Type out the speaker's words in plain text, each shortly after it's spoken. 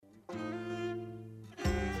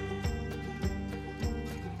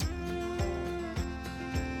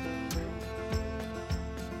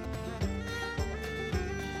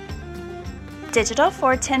Digital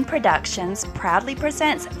 410 Productions proudly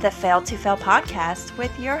presents the Fail to Fail podcast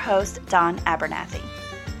with your host, Don Abernathy.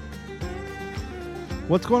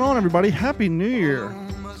 What's going on, everybody? Happy New Year.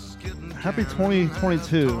 Happy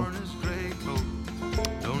 2022.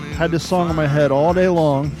 Had this song in my head all day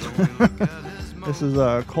long. This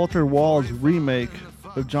is Colter Wall's remake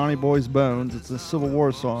of Johnny Boy's Bones. It's a Civil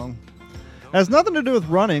War song. It has nothing to do with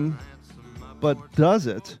running, but does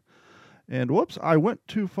it? And whoops, I went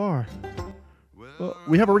too far. Well,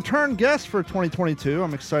 we have a return guest for 2022.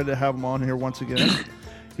 I'm excited to have him on here once again.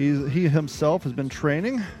 He himself has been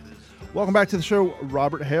training. Welcome back to the show,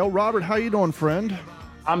 Robert Hale. Robert, how you doing, friend?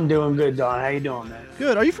 I'm doing good, Don. How you doing, man?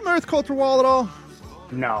 Good. Are you familiar with Colter Wall at all?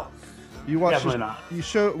 No. You watched Definitely not.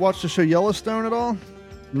 You watched the show Yellowstone at all?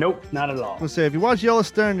 Nope, not at all. Let's say if you watch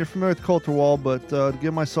Yellowstone, you're familiar with Colter Wall, but to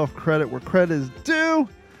give myself credit where credit is due,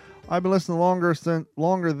 I've been listening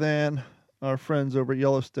longer than our friends over at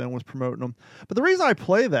Yellowstone was promoting them. But the reason I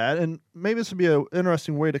play that, and maybe this would be an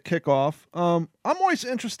interesting way to kick off, I'm always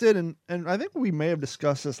interested in, and I think we may have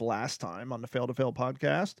discussed this last time on the Fail to Fail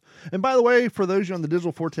podcast. And by the way, for those of you on the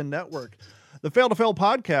Digital 410 Network, the Fail to Fail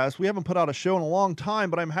podcast, we haven't put out a show in a long time,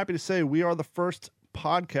 but I'm happy to say we are the first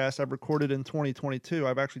podcast I've recorded in 2022.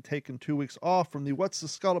 I've actually taken 2 weeks off from the What's the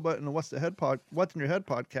Scuttlebutt and the What's in Your Head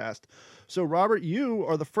podcast. So Robert, you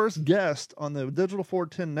are the first guest on the Digital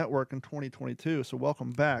 410 Network in 2022. So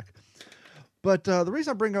welcome back. But the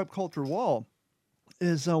reason I bring up Colter Wall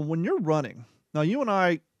is when you're running. Now you and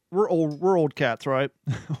I, we're old cats, right?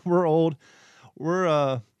 We're old.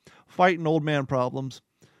 We're fighting old man problems.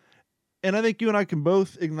 And I think you and I can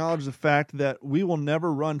both acknowledge the fact that we will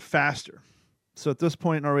never run faster. So at this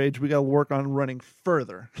point in our age, we got to work on running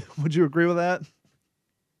further. Would you agree with that?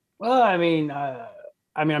 Well, I mean,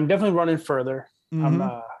 I'm definitely running further. Mm-hmm.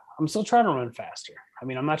 I'm still trying to run faster. I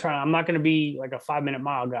mean, I'm not going to be like a 5-minute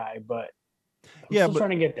mile guy, but I'm still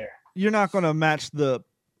trying to get there. You're not going to match the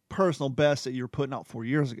personal best that you were putting out 4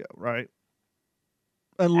 years ago, right?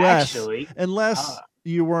 Unless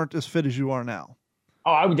you weren't as fit as you are now.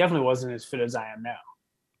 Oh, I definitely wasn't as fit as I am now.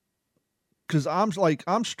 Because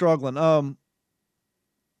I'm struggling.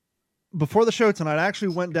 Before the show tonight, I actually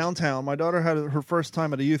went downtown. My daughter had her first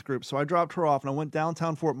time at a youth group, so I dropped her off and I went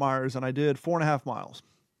downtown Fort Myers and I did 4.5 miles,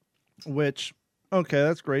 which, okay,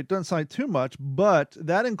 that's great. Doesn't sound like too much, but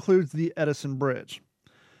that includes the Edison Bridge,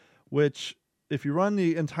 which if you run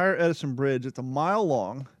the entire Edison Bridge, it's a mile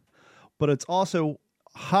long, but it's also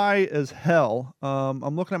high as hell.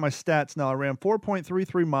 I'm looking at my stats now. I ran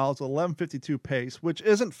 4.33 miles at 11:52 pace, which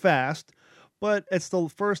isn't fast, but it's the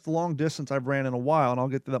first long distance I've ran in a while, and I'll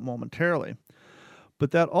get to that momentarily.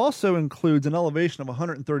 But that also includes an elevation of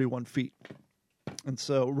 131 feet. And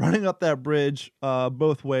so running up that bridge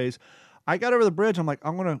both ways, I got over the bridge. I'm like,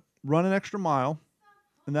 I'm going to run an extra mile,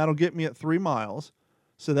 and that'll get me at 3 miles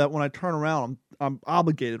so that when I turn around, I'm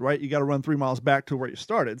obligated, right? You got to run 3 miles back to where you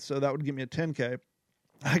started. So that would give me a 10K.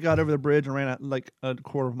 I got over the bridge and ran at like a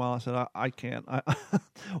quarter of a mile. I said, I can't.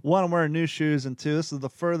 One, I'm wearing new shoes, and two, this is the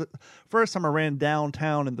first time I ran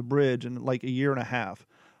downtown in the bridge in like a year and a half.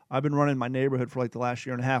 I've been running my neighborhood for like the last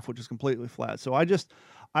year and a half, which is completely flat. So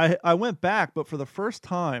I went back, but for the first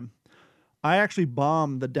time, I actually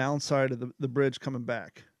bombed the downside of the bridge coming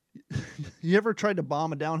back. You ever tried to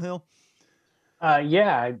bomb a downhill?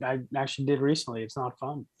 Yeah, I actually did recently. It's not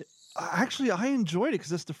fun. Actually, I enjoyed it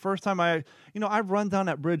because it's the first time I've run down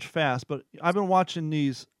that bridge fast, but I've been watching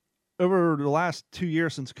these over the last 2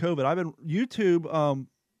 years since COVID. I've been YouTube,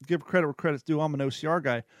 give credit where credit's due. I'm an OCR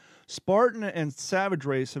guy. Spartan and Savage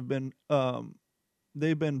Race have been,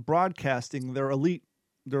 they've been broadcasting their elite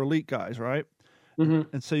guys, right? Mm-hmm.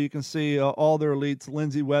 And so you can see all their elites,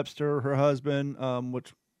 Lindsay Webster, her husband,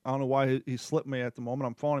 which I don't know why he slipped me at the moment.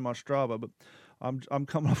 I'm following him on Strava, but I'm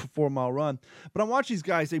coming off a 4-mile run. But I'm watching these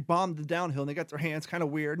guys, they bombed the downhill and they got their hands kind of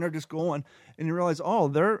weird and they're just going, and you realize, oh,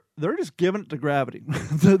 they're just giving it to gravity.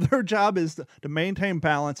 Their job is to maintain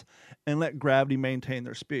balance and let gravity maintain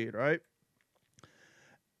their speed, right?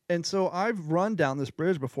 And so I've run down this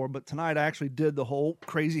bridge before, but tonight I actually did the whole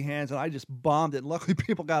crazy hands and I just bombed it. And luckily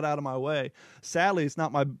people got out of my way. Sadly, it's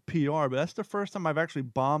not my PR, but that's the first time I've actually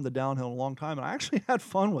bombed the downhill in a long time. And I actually had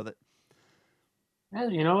fun with it. Well,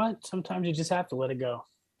 you know what? Sometimes you just have to let it go.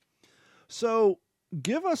 So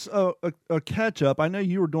give us a catch up. I know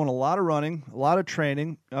you were doing a lot of running, a lot of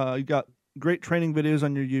training. You got great training videos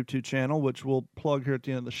on your YouTube channel, which we'll plug here at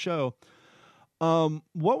the end of the show.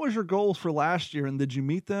 What was your goals for last year, and did you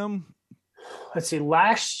meet them? Let's see.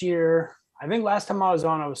 Last year, I think last time I was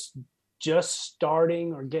on, I was just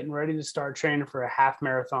starting or getting ready to start training for a half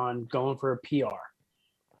marathon, going for a PR.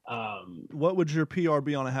 What would your PR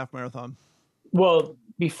be on a half marathon? Well,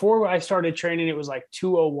 before I started training, it was like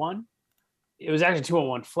 201. It was actually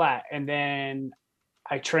 201 flat. And then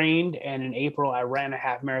I trained, and in April, I ran a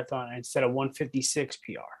half marathon instead of 156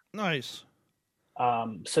 PR. Nice.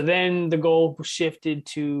 So then the goal shifted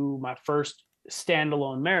to my first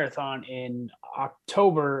standalone marathon in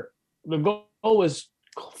October. The goal was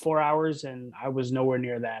 4 hours, and I was nowhere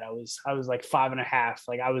near that. I was like 5.5.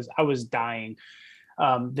 Like I was dying.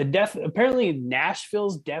 Apparently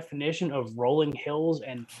Nashville's definition of rolling hills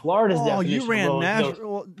and Florida's definition. You ran of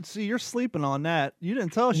Nashville. Well, see, you're sleeping on that. You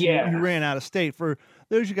didn't tell us you ran out of state. For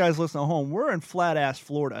those of you guys listening at home, we're in flat ass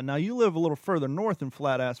Florida. Now you live a little further north in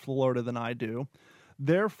flat ass Florida than I do.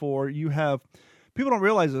 Therefore, you have people don't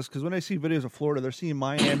realize this because when they see videos of Florida, they're seeing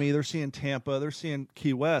Miami, they're seeing Tampa, they're seeing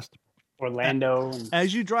Key West. Orlando.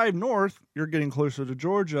 As you drive north, you're getting closer to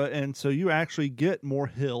Georgia, and so you actually get more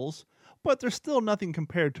hills, but there's still nothing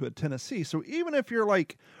compared to a Tennessee. So even if you're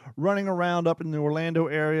like running around up in the Orlando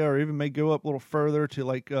area, or even may go up a little further to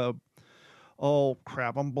like, oh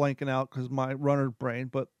crap, I'm blanking out because my runner's brain,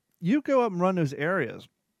 but you go up and run those areas,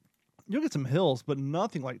 you'll get some hills, but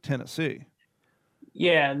nothing like Tennessee.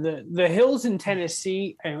 Yeah, the hills in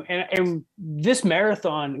Tennessee, and this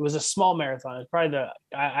marathon, it was a small marathon. It was probably I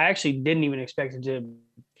actually didn't even expect it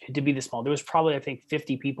to be this small. There was probably, I think,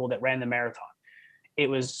 50 people that ran the marathon. It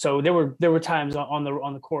was, so there were times on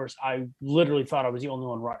the course I literally thought I was the only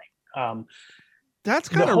one running. That's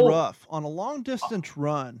kind of rough on a long distance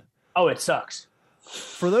run. Oh, it sucks.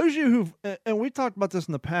 For those of you who've, and we talked about this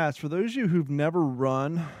in the past, for those of you who've never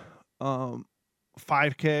run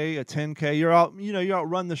 5K, a 10K, you're out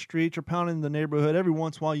run the streets, you're pounding the neighborhood. Every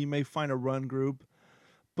once in a while you may find a run group.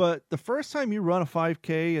 But the first time you run a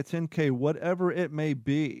 5K, a 10K, whatever it may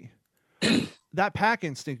be, that pack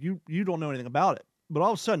instinct, you don't know anything about it. But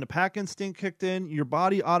all of a sudden, the pack instinct kicked in. Your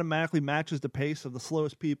body automatically matches the pace of the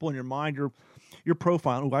slowest people. In your mind, you're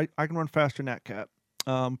profiling. Oh, I can run faster than that cat.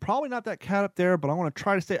 Probably not that cat up there, but I want to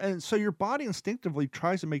try to stay. And so your body instinctively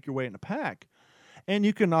tries to make your way in the pack. And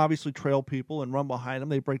you can obviously trail people and run behind them.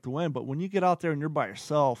 They break the wind. But when you get out there and you're by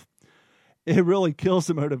yourself, it really kills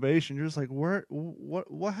the motivation. You're just like,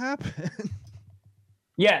 what happened?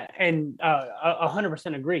 Yeah, and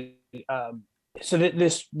 100% agree. So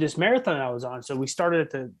this marathon I was on, so we started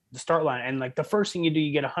at the start line, and like the first thing you do,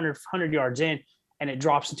 you get 100 yards in, and it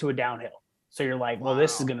drops into a downhill. So you're like, well,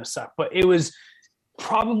 this is going to suck. But it was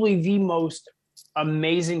probably the most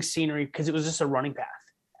amazing scenery because it was just a running path.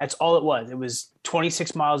 That's all it was. It was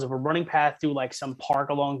 26 miles of a running path through like some park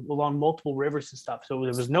along multiple rivers and stuff. So there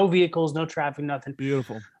was no vehicles, no traffic, nothing.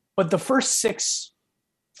 Beautiful. But the first six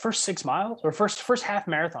miles, or first half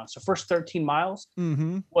marathon, so first 13 miles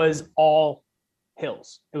was all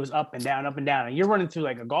hills. It was up and down, and you're running through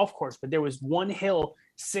like a golf course, but there was one hill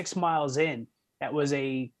 6 miles in that was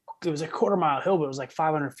it was a quarter-mile hill, but it was like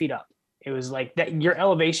 500 feet up. It was like that. Your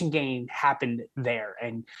elevation gain happened there,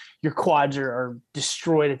 and your quads are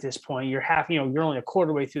destroyed at this point. You're only a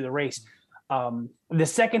quarter way through the race. The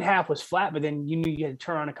second half was flat, but then you knew you had to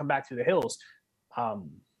turn around and come back through the hills.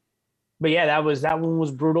 But yeah, that one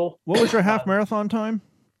was brutal. What was your half marathon time?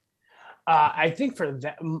 I think for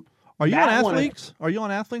that. Are you on Athlinks? Are you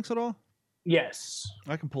on Athlinks at all? Yes.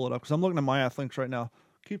 I can pull it up because I'm looking at my Athlinks right now.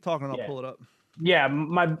 Keep talking and I'll pull it up. Yeah,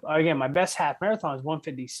 my best half marathon is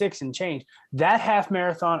 156 and change. That half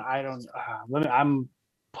marathon, I can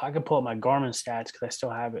pull up my Garmin stats because I still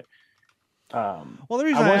have it. Well, the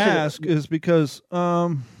reason I ask is because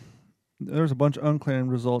there's a bunch of unclaimed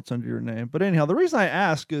results under your name. But anyhow, the reason I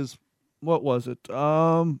ask is, what was it?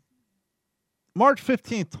 March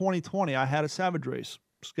 15th, 2020, I had a Savage race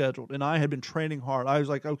scheduled, and I had been training hard. I was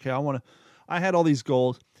like, okay, I had all these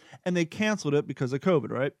goals, and they canceled it because of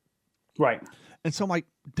COVID, right? Right. And so I'm like,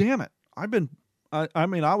 damn it. I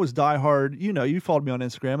was diehard. You followed me on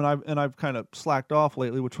Instagram, and I've kind of slacked off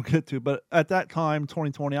lately, which we'll get to. But at that time,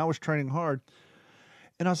 2020, I was training hard.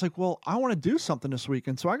 And I was like, well, I want to do something this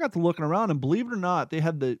weekend. So I got to looking around, and believe it or not, they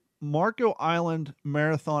had the Marco Island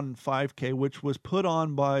Marathon 5K, which was put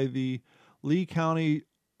on by the Lee County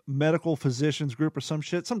Medical Physicians Group or some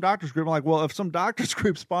shit. Some doctors group. I'm like, well, if some doctors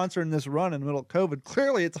group sponsoring this run in the middle of COVID,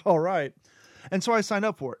 clearly it's all right. And so I signed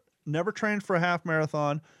up for it. Never trained for a half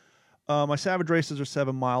marathon. My Savage races are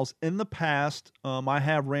 7 miles. In the past, I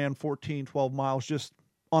have ran 14, 12 miles just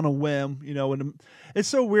on a whim, and it's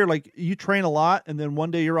so weird. Like, you train a lot, and then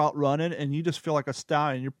one day you're out running, and you just feel like a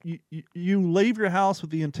stallion. You leave your house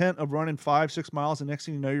with the intent of running 5, 6 miles, and next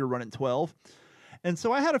thing you know, you're running 12. And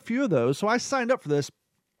so I had a few of those. So I signed up for this.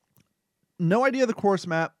 No idea the course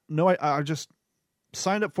map. I just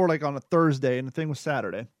signed up for like on a Thursday, and the thing was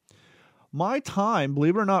Saturday. My time,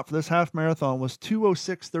 believe it or not, for this half marathon was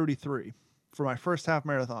 2:06:33. for my first half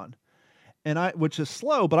marathon, which is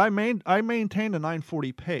slow, but I maintained a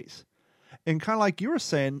 9:40 pace. And kind of like you were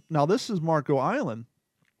saying, now this is Marco Island,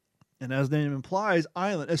 and as the name implies,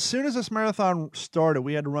 island. As soon as this marathon started,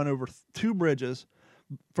 we had to run over 2 bridges,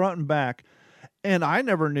 front and back. And I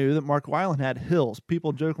never knew that Marco Island had hills.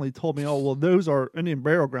 People jokingly told me, "Oh, well, those are Indian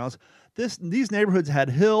burial grounds." These neighborhoods had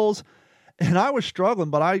hills, and I was struggling,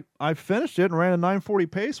 but I finished it and ran a 9:40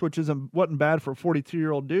 pace, which wasn't bad for a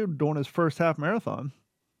 42-year-old dude doing his first half marathon.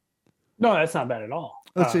 No, that's not bad at all.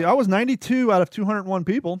 Let's see, I was 92 out of 201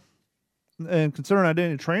 people, and considering I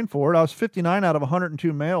didn't train for it, I was 59 out of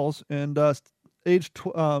 102 males, and I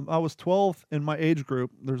was 12 in my age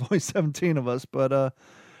group. There's only 17 of us, but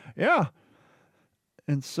yeah.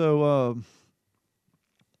 And so,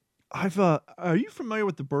 are you familiar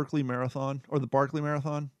with the Berkeley Marathon or the Barkley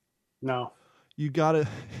Marathon? No. You got to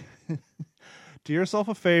do yourself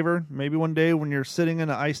a favor. Maybe one day when you're sitting in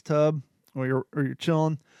an ice tub or you're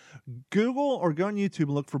chilling, Google or go on YouTube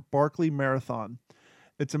and look for Barkley Marathon.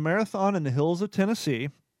 It's a marathon in the hills of Tennessee,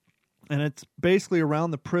 and it's basically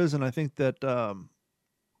around the prison. I think that,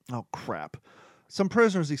 oh crap, some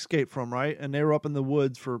prisoners escaped from, right? And they were up in the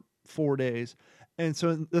woods for 4 days. And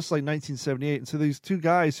so this is like 1978. And so these 2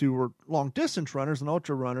 guys who were long distance runners and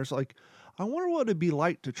ultra runners, like, I wonder what it'd be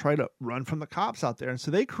like to try to run from the cops out there. And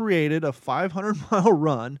so they created a 500-mile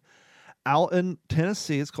run out in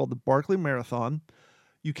Tennessee. It's called the Barkley Marathon.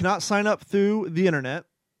 You cannot sign up through the internet.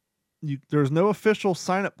 There's no official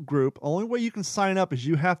sign-up group. Only way you can sign up is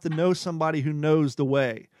you have to know somebody who knows the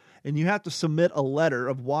way. And you have to submit a letter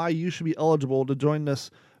of why you should be eligible to join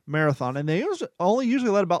this marathon, and they usually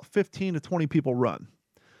let about 15 to 20 people run.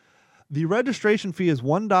 The registration fee is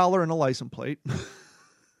 $1 and a license plate,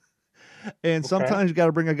 and sometimes you got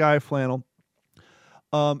to bring a guy flannel.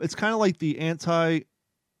 It's kind of like the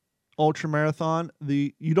anti-ultra marathon.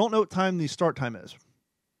 You don't know what time the start time is.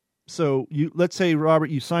 So let's say, Robert,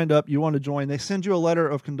 you signed up, you want to join. They send you a letter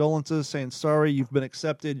of condolences saying, sorry, you've been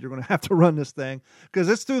accepted. You're going to have to run this thing because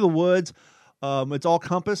it's through the woods. It's all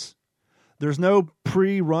compass. There's no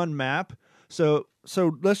pre-run map. So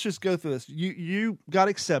let's just go through this. You got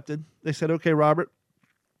accepted. They said, okay, Robert,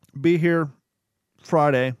 be here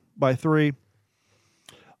Friday by 3.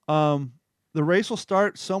 The race will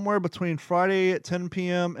start somewhere between Friday at 10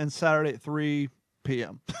 p.m. and Saturday at 3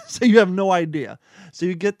 p.m. So you have no idea. So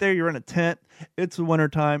you get there, you're in a tent. It's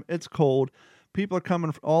wintertime. It's cold. People are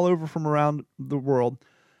coming all over from around the world.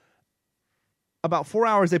 About 4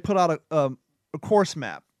 hours, they put out a course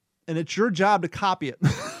map. And it's your job to copy it.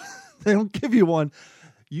 They don't give you one.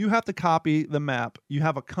 You have to copy the map. You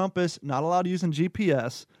have a compass, not allowed using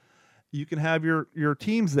GPS. You can have your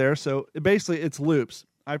teams there. So basically it's loops.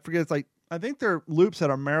 I forget. I think they're loops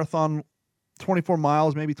that are marathon 24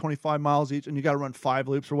 miles, maybe 25 miles each. And you got to run 5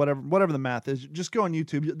 loops or whatever the math is. Just go on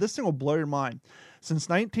YouTube. This thing will blow your mind. Since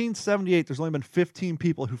 1978, there's only been 15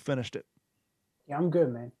 people who finished it. Yeah, I'm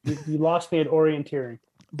good, man. You lost me at orienteering.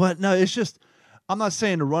 But no, it's just, I'm not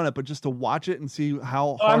saying to run it, but just to watch it and see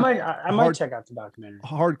how hard, I might check out the documentary.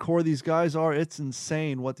 Hardcore these guys are. It's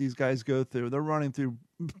insane what these guys go through. They're running through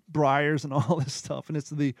briars and all this stuff, and it's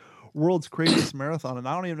the world's craziest marathon. And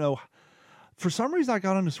I don't even know. For some reason, I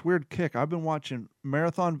got on this weird kick. I've been watching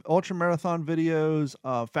ultra marathon videos,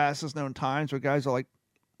 fastest known times, where guys are like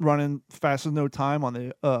running fastest known time on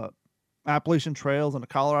the Appalachian trails and the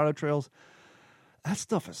Colorado trails. That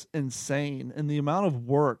stuff is insane, and the amount of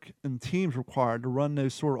work and teams required to run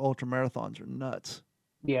those sort of ultra marathons are nuts.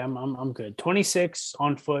 Yeah, I'm good. 26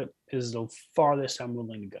 on foot is the farthest I'm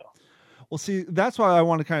willing to go. Well, see, that's why I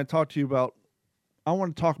want to kind of talk to you about. I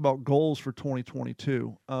want to talk about goals for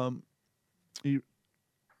 2022. Are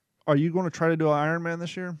you going to try to do an Ironman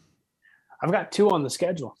this year? I've got 2 on the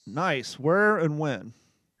schedule. Nice. Where and when?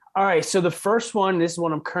 All right. So the first one, this is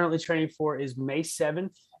what I'm currently training for, is May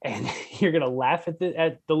 7th. And you're going to laugh at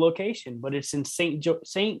the location, but it's in St.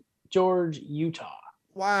 George, Utah.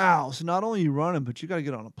 Wow. So not only are you running, but you got to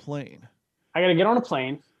get on a plane. I got to get on a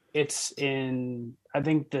plane. It's I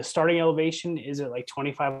think the starting elevation is at like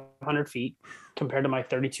 2,500 feet compared to my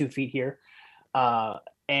 32 feet here.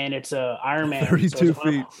 And it's a Ironman. 32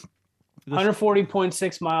 feet.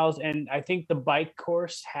 140.6 miles. And I think the bike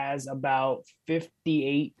course has about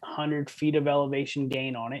 5,800 feet of elevation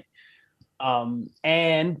gain on it.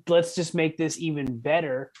 And let's just make this even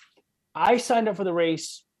better. I signed up for the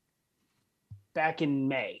race back in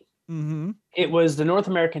May. Mm-hmm. It was the North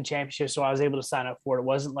American Championship, so I was able to sign up for it. It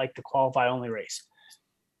wasn't like the qualify only race.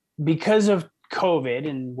 Because of COVID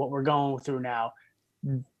and what we're going through now,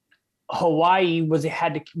 Hawaii would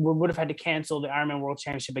have had to cancel the Ironman World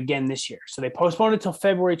Championship again this year. So they postponed it till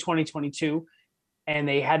February 2022. and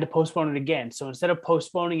they had to postpone it again. So instead of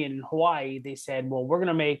postponing it in Hawaii, they said, well, we're going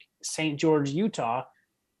to make St. George, Utah,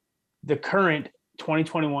 the current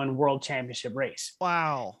 2021 World Championship race.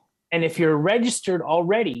 Wow. And if you're registered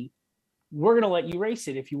already, we're going to let you race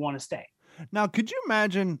it if you want to stay. Now, could you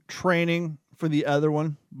imagine training for the other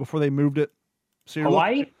one before they moved it? So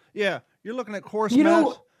Hawaii? You're looking at course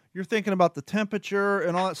maps. You're thinking about the temperature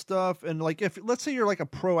and all that stuff. And like, if let's say you're like a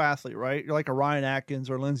pro athlete, right? You're like a Ryan Atkins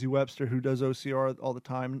or Lindsey Webster who does OCR all the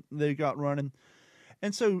time. They got running.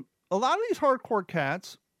 And so a lot of these hardcore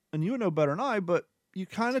cats, and you would know better than I, but you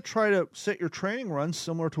kind of try to set your training runs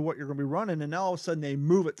similar to what you're going to be running. And now all of a sudden they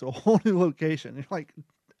move it to a whole new location. You're like,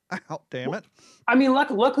 oh, damn it. I mean,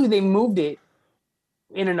 luckily they moved it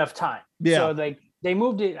in enough time. Yeah. So like they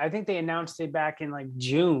moved it. I think they announced it back in like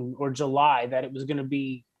June or July that it was going to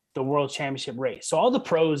be the World Championship race. So all the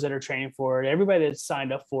pros that are training for it, everybody that's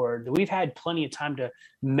signed up for it, we've had plenty of time to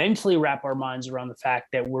mentally wrap our minds around the fact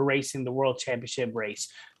that we're racing the World Championship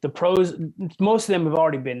race. The pros, most of them have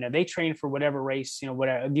already been there. They train for whatever race,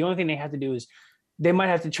 whatever. The only thing they have to do is they might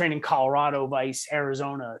have to train in Colorado, vice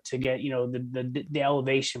Arizona to get, the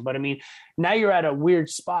elevation. But I mean, now you're at a weird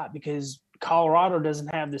spot because Colorado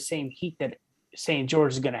doesn't have the same heat that St.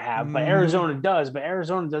 George is going to have, but Arizona does. But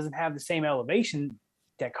Arizona doesn't have the same elevation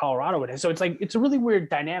that Colorado would have. So it's a really weird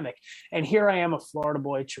dynamic. And here I am, a Florida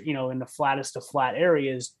boy, in the flattest of flat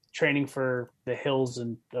areas, training for the hills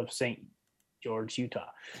of St. George, Utah.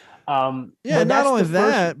 Not only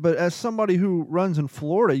that, but as somebody who runs in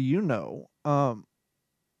Florida,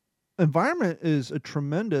 environment is a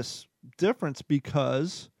tremendous difference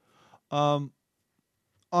because on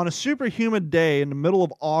a super humid day in the middle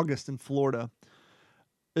of August in Florida,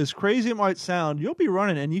 as crazy it might sound, you'll be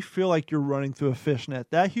running and you feel like you're running through a fishnet.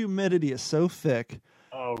 That humidity is so thick.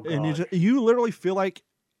 Oh, God. And you literally feel like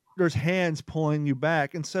there's hands pulling you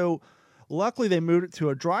back. And so luckily they moved it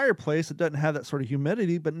to a drier place that doesn't have that sort of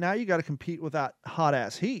humidity, but now you got to compete with that hot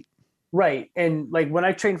ass heat. Right. And like when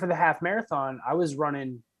I trained for the half marathon, I was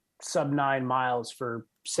running sub 9 miles for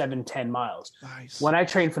 7-10 miles. Nice. When I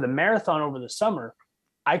trained for the marathon over the summer,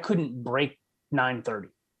 I couldn't break 9:30.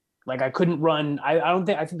 Like I couldn't run. I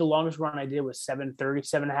think the longest run I did was 7:30,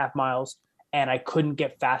 7.5 miles. And I couldn't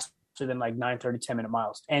get faster than like 9:30, 10-minute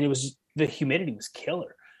miles. And it was, the humidity was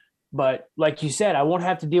killer. But like you said, I won't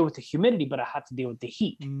have to deal with the humidity, but I have to deal with the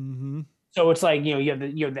heat. Mm-hmm. So it's like, you have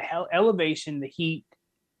the elevation, the heat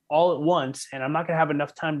all at once. And I'm not going to have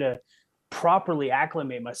enough time to properly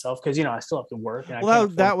acclimate myself because, I still have to work. And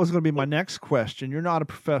that was going to be my next question. You're not a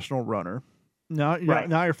professional runner. Now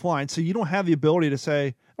you're flying. So you don't have the ability to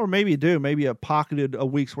say, or maybe you do, maybe you pocketed a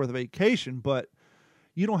week's worth of vacation, but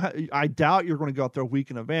you don't have, I doubt you're going to go out there a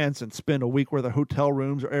week in advance and spend a week worth of hotel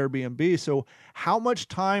rooms or Airbnb. So how much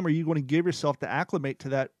time are you going to give yourself to acclimate to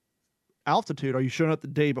that altitude? Are you showing up the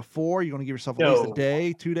day before? Are you going to give yourself at least a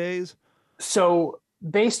day, 2 days? So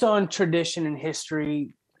based on tradition and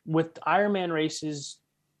history with Ironman races,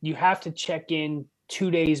 you have to check in 2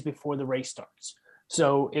 days before the race starts.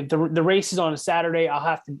 So if the race is on a Saturday, I'll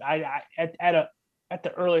have to, at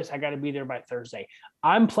the earliest, I got to be there by Thursday.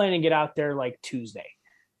 I'm planning to get out there like Tuesday.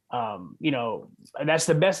 That's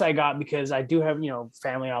the best I got because I do have,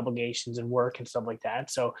 family obligations and work and stuff like that.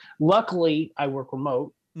 So luckily I work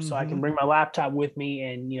remote, so I can bring my laptop with me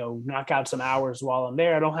and, knock out some hours while I'm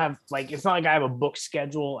there. I don't have it's not like I have a book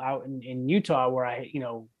schedule out in Utah where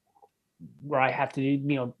I have to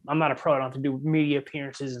do, I'm not a pro. I don't have to do media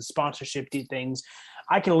appearances and sponsorship things.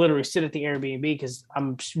 I can literally sit at the Airbnb because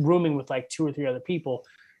I'm rooming with like 2 or 3 other people.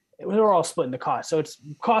 We're all splitting the cost. So it's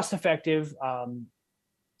cost effective.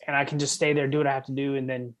 And I can just stay there, do what I have to do, and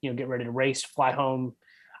then, get ready to race, fly home.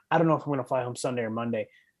 I don't know if I'm going to fly home Sunday or Monday,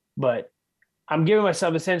 but I'm giving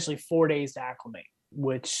myself essentially 4 days to acclimate,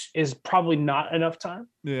 which is probably not enough time.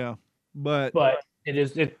 Yeah. But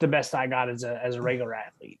it's the best I got as a regular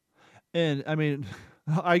athlete. And I mean,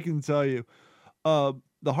 I can tell you,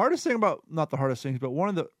 the hardest thing about, not the hardest things, but one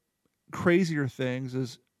of the crazier things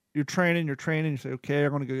is you're training, you say, okay,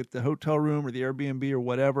 I'm going to go get the hotel room or the Airbnb or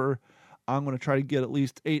whatever. I'm going to try to get at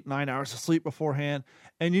least 8-9 hours of sleep beforehand.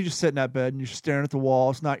 And you just sit in that bed and you're staring at the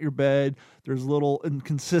wall. It's not your bed. There's little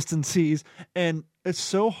inconsistencies. And it's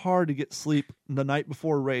so hard to get sleep the night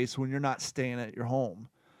before a race when you're not staying at your home.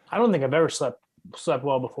 I don't think I've ever slept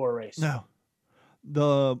well before a race. No.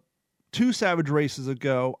 The 2 Savage races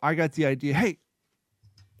ago, I got the idea, hey,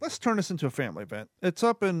 let's turn this into a family event. It's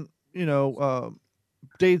up in,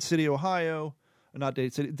 Dade City, Ohio. Not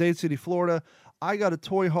Dade City, Dade City, Florida. I got a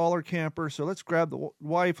toy hauler camper, so let's grab the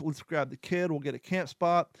wife, let's grab the kid, we'll get a camp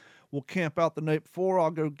spot, we'll camp out the night before, I'll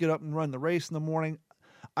go get up and run the race in the morning.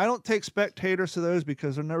 I don't take spectators to those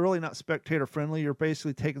because they're really not spectator friendly. You're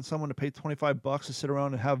basically taking someone to pay $25 to sit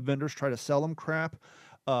around and have vendors try to sell them crap.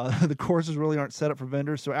 The courses really aren't set up for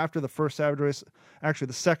vendors. So after the first Savage Race, actually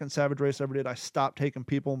the second Savage Race I ever did, I stopped taking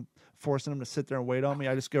people, forcing them to sit there and wait on me.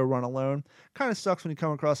 I just go run alone. Kind of sucks when you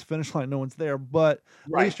come across the finish line, no one's there, but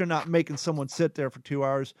at least you're not making someone sit there for 2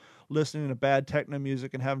 hours listening to bad techno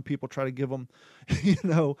music and having people try to give them,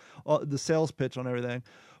 the sales pitch on everything.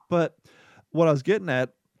 But what I was getting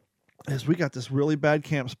at is we got this really bad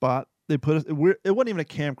camp spot. They put us, it wasn't even a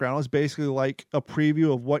campground. It was basically like a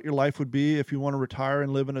preview of what your life would be if you want to retire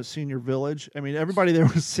and live in a senior village. I mean, everybody there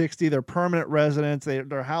was 60. They're permanent residents.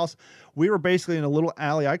 Their house. We were basically in a little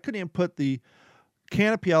alley. I couldn't even put the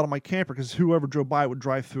canopy out on my camper because whoever drove by would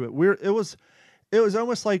drive through it. It was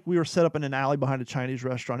almost like we were set up in an alley behind a Chinese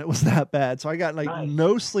restaurant. It was that bad. So I got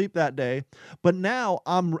no sleep that day. But now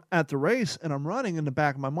I'm at the race and I'm running. In the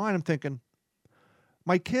back of my mind, I'm thinking,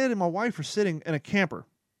 my kid and my wife are sitting in a camper.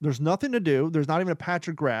 There's nothing to do. There's not even a patch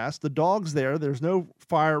of grass. The dog's there. There's no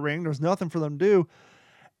fire ring. There's nothing for them to do.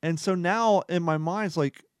 And so now in my mind, it's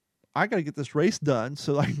like, I got to get this race done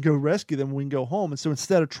so I can go rescue them when we can go home. And so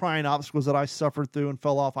instead of trying obstacles that I suffered through and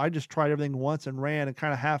fell off, I just tried everything once and ran and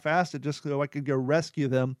kind of half-assed it just so I could go rescue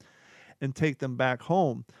them and take them back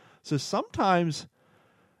home. So sometimes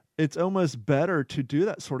it's almost better to do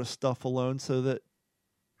that sort of stuff alone so that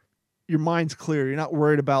your mind's clear. You're not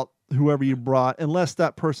worried about whoever you brought, unless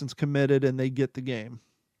that person's committed and they get the game.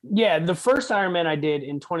 Yeah, the first Ironman I did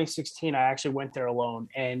in 2016, I actually went there alone,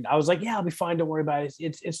 and I was like, "Yeah, I'll be fine. Don't worry about it.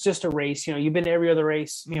 It's just a race. You've been to every other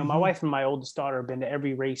race. My wife and my oldest daughter have been to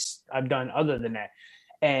every race I've done other than that."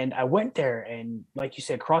 And I went there, and like you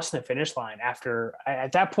said, crossing the finish line after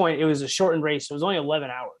at that point it was a shortened race. It was only 11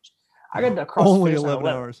 hours. I got to cross only the finish 11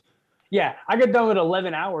 hours. Yeah, I got done with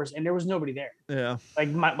 11 hours, and there was nobody there. Yeah,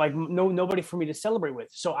 nobody for me to celebrate with.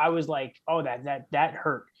 So I was like, "Oh, that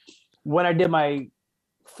hurt." When I did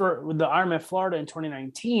for the Ironman Florida in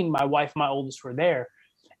 2019, my wife, and my oldest were there,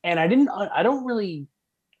 and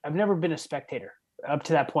I've never been a spectator up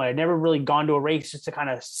to that point. I'd never really gone to a race just to kind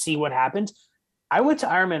of see what happens. I went to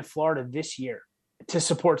Ironman Florida this year to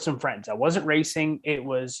support some friends. I wasn't racing; it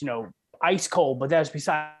was ice cold, but that was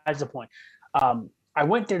besides the point. I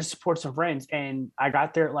went there to support some friends, and I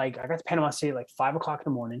got there I got to Panama City at 5 o'clock in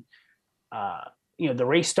the morning. The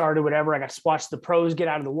race started, whatever. I got to watch the pros get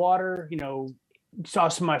out of the water. Saw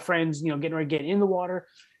some of my friends, getting ready to get in the water.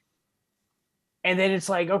 And then it's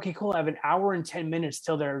like, okay, cool. I have an hour and 10 minutes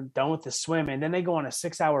till they're done with the swim, and then they go on a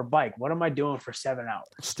 6-hour bike. What am I doing for 7 hours?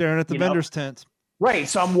 Staring at the vendor's tent. Right.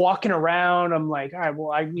 So I'm walking around. I'm like, all right, well,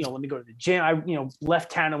 let me go to the gym. I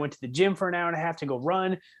left town. I went to the gym for an hour and a half to go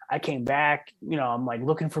run. I came back, I'm like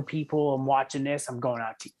looking for people. I'm watching this. I'm going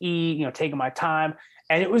out to eat, taking my time.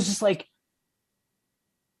 And it was just like,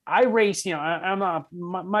 I race, I'm not,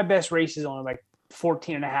 my best race is only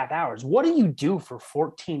 14 and a half hours. What do you do for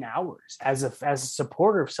 14 hours as a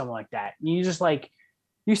supporter of someone like that? You just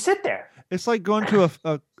you sit there. It's like going to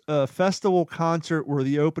a festival concert where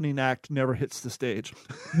the opening act never hits the stage.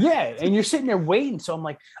 Yeah. And you're sitting there waiting. So I'm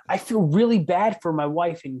like, I feel really bad for my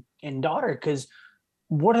wife and daughter. Cause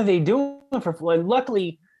what are they doing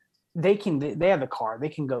luckily they have a car. They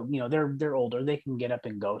can go, they're older. They can get up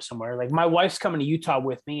and go somewhere. Like my wife's coming to Utah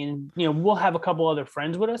with me, and, we'll have a couple other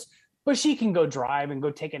friends with us, but she can go drive and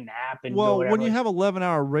go take a nap. And when you have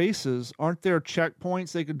 11-hour races, aren't there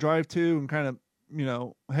checkpoints they could drive to and kind of,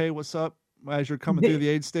 hey, what's up? As you're coming through the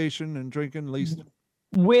aid station and drinking, at least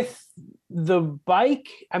with the bike,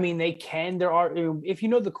 I mean, they can. There are, if you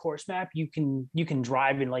know the course map, you can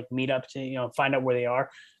drive and meet up to find out where they are.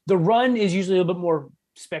 The run is usually a little bit more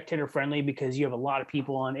spectator friendly because you have a lot of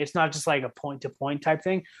people on. It's not just like a point to point type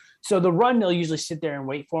thing. So the run, they'll usually sit there and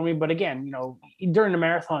wait for me. But again, during the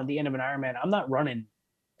marathon at the end of an Ironman, I'm not running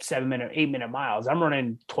 8-minute miles. I'm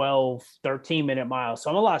running 12, 13-minute miles. So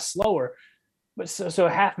I'm a lot slower. But so a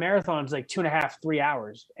half marathon is 2.5, 3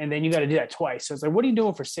 hours. And then you got to do that twice. So it's what are you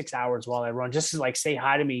doing for 6 hours while I run? Just to say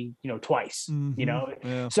hi to me, twice,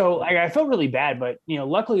 Yeah. So I felt really bad, but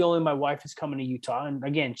luckily only my wife is coming to Utah. And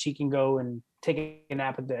again, she can go and take a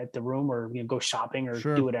nap at the room or go shopping or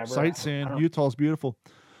do whatever. Sightseeing. Utah's beautiful.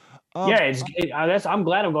 I'm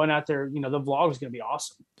glad I'm going out there. The vlog is going to be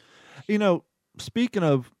awesome. Speaking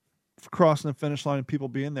of crossing the finish line and people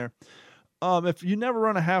being there, if you never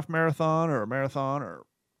run a half marathon or a marathon or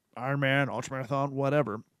Ironman, ultramarathon,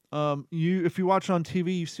 whatever, if you watch it on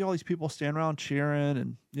TV, you see all these people standing around cheering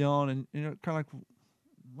and yelling, and kind of like,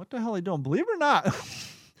 what the hell are they doing? Believe it or not,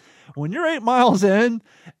 When you're 8 miles in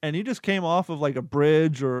and you just came off of like a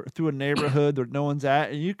bridge or through a neighborhood that no one's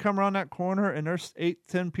at, and you come around that corner and there's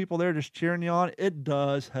 8-10 people there just cheering you on, it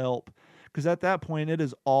does help. Because at that point, it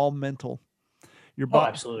is all mental.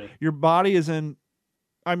 Absolutely. Your body is in,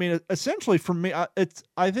 I mean, essentially for me,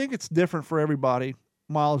 I think it's different for everybody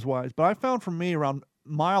miles wise, but I found for me around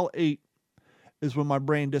mile 8 is when my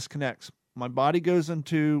brain disconnects. My body goes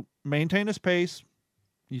into maintain its pace.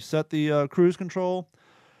 You set the cruise control,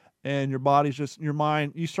 and your body's just, your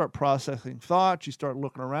mind, you start processing thoughts, you start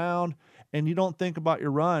looking around, and you don't think about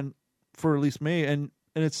your run, for at least me. And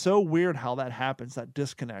it's so weird how that happens, that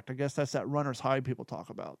disconnect. I guess that's that runner's high people talk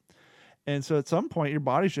about. And so at some point, your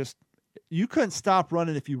body's just, you couldn't stop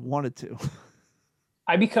running if you wanted to.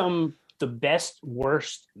 I become the best,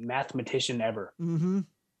 worst mathematician ever.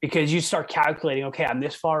 Because you start calculating, okay, I'm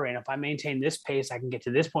this far in. If I maintain this pace, I can get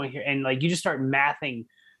to this point here. And like, you just start mathing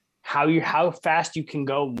how fast you can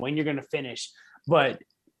go, when you're going to finish. But,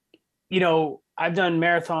 you know, I've done a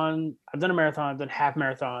marathon, I've done half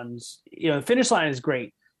marathons. You know, the finish line is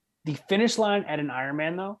great. The finish line at an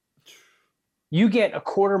Ironman, though, you get a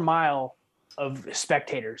quarter mile of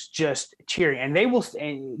spectators just cheering, and they will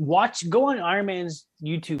go on Ironman's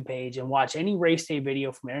YouTube page and watch any race day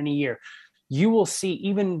video from any year. You will see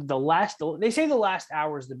even they say the last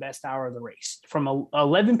hour is the best hour of the race, from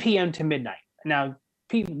 11 p.m. to midnight. Now,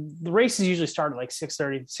 the races usually start at like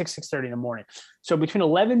 6:30 in the morning. So between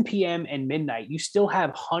 11 p.m. and midnight, you still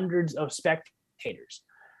have hundreds of spectators.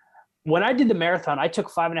 When I did the marathon, I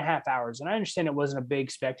took 5.5 hours, and I understand it wasn't a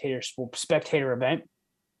big spectator event.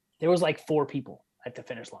 There was like 4 people at the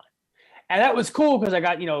finish line. And that was cool because I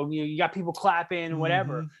got, you got people clapping,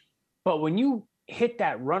 whatever. But when you hit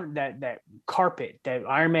that run, that carpet that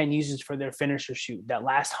Ironman uses for their finisher shoot, that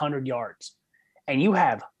last 100 yards, and you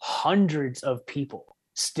have hundreds of people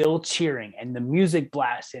still cheering and the music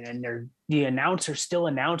blasting and the announcer still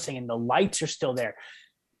announcing and the lights are still there,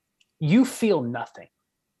 you feel nothing.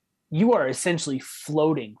 You are essentially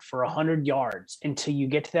floating for 100 yards until you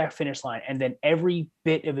get to that finish line. And then every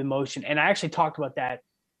bit of emotion. And I actually talked about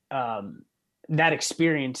that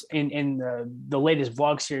experience in the latest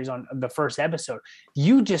vlog series on the first episode.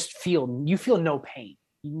 You feel no pain.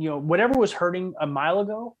 Whatever was hurting a mile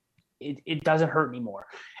ago, it doesn't hurt anymore.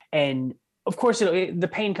 And of course, the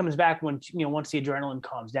pain comes back once the adrenaline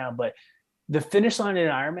calms down. But the finish line in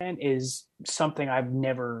an Ironman is something I've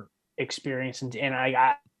never experienced, and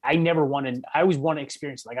I always want to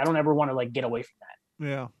experience it. Like, I don't ever want to get away from that.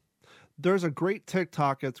 Yeah. There's a great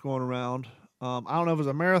TikTok that's going around. I don't know if it was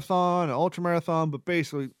a marathon, an ultra marathon, but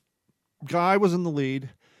basically guy was in the lead.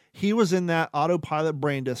 He was in that autopilot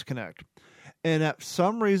brain disconnect. And at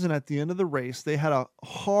some reason at the end of the race, they had a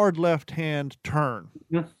hard left-hand turn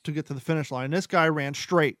to get to the finish line. And this guy ran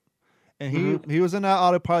straight. And he was in that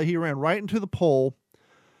autopilot. He ran right into the pole,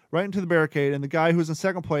 right into the barricade. And the guy who was in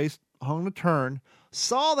second place hung the turn,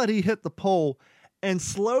 saw that he hit the pole, and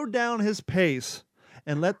slowed down his pace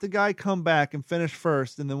and let the guy come back and finish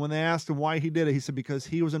first. And then when they asked him why he did it, he said, because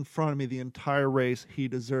he was in front of me the entire race. He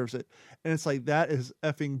deserves it. And it's like, that is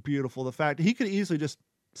effing beautiful. The fact he could easily just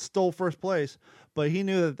stole first place, but he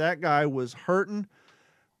knew that guy was hurting,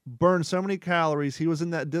 burned so many calories. He was in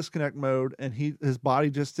that disconnect mode, and his body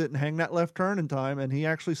just didn't hang that left turn in time. And he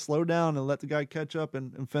actually slowed down and let the guy catch up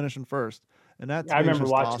and finish in first. And I remember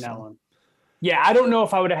watching that one. Yeah, I don't know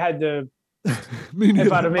if I would have had the.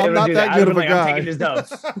 If I'd have been able to do that, good of a guy. I'm taking his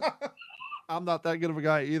dubs. I'm not that good of a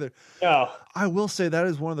guy either. No. I will say that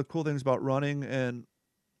is one of the cool things about running and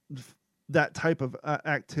that type of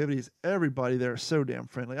activities. Everybody there is so damn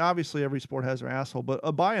friendly. Obviously, every sport has their asshole, but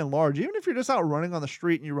by and large, even if you're just out running on the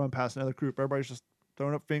street and you run past another group, everybody's just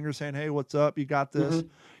throwing up fingers saying, "Hey, what's up? You got this."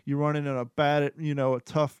 You're running in a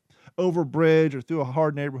tough over bridge or through a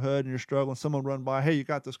hard neighborhood and you're struggling. Someone run by, "Hey, you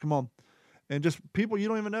got this. Come on." And just people you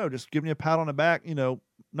don't even know, just giving you a pat on the back,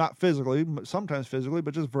 not physically, sometimes physically,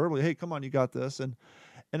 but just verbally. "Hey, come on, you got this." And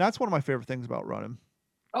that's one of my favorite things about running.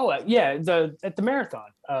 Oh yeah. At the marathon,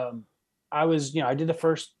 I did the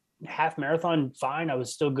first half marathon fine. I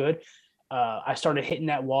was still good. I started hitting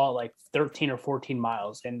that wall at like 13 or 14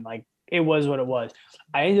 miles, and it was what it was.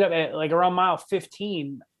 I ended up at around mile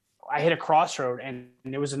 15, I hit a crossroad, and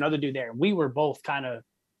there was another dude there. We were both kind of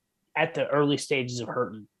at the early stages of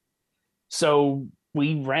hurting. So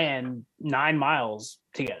we ran 9 miles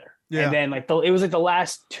together. Yeah. And then it was the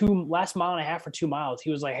last mile and a half or 2 miles.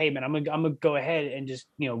 He was like, "Hey man, I'm gonna go ahead and just,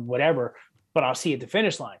 whatever, but I'll see you at the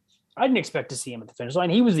finish line." I didn't expect to see him at the finish line.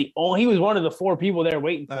 He was one of the 4 people there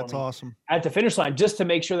waiting for me. That's awesome. At the finish line, just to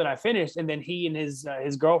make sure that I finished. And then he and his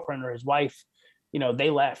girlfriend or his wife they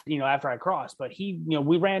left, after I crossed, but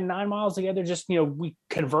we ran 9 miles together. Just, we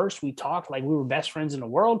conversed, we talked like we were best friends in the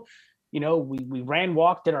world. We ran,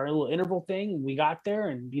 walked, did our little interval thing. We got there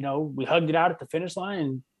and, we hugged it out at the finish line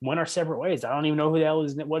and went our separate ways. I don't even know who the hell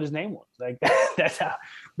what his name was. Like that's how,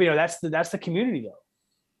 that's the community though.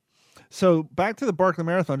 So back to the Barkley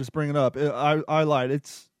Marathon, just bring it up. I lied.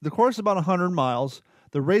 The course is about 100 miles.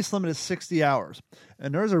 The race limit is 60 hours.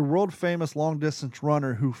 And there's a world famous long distance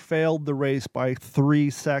runner who failed the race by 3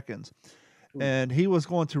 seconds. And he was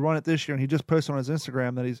going to run it this year, and he just posted on his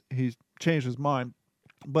Instagram that he's changed his mind.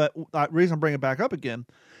 But the reason I'm bringing it back up again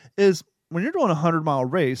is when you're doing a 100-mile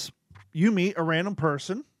race, you meet a random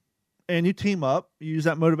person and you team up, you use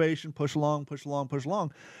that motivation, push along.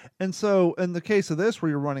 And so in the case of this, where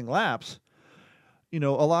you're running laps, a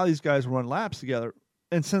lot of these guys run laps together.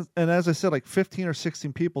 And as I said, like 15 or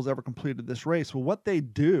 16 people's ever completed this race. Well, what they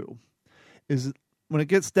do is when it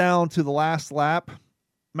gets down to the last lap,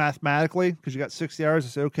 mathematically, because you got 60 hours, they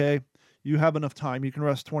say, okay, you have enough time. You can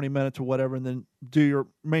rest 20 minutes or whatever, and then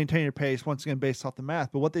maintain your pace, once again, based off the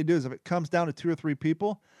math. But what they do is if it comes down to 2 or 3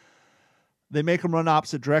 people, they make them run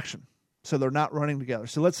opposite direction. So they're not running together.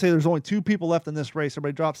 So let's say there's only 2 people left in this race.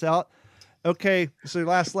 Everybody drops out. Okay, so your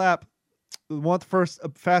last lap, the one with the first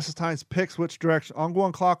fastest times picks which direction. I'm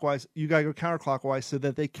going clockwise. You got to go counterclockwise so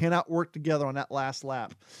that they cannot work together on that last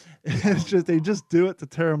lap. It's just, they just do it to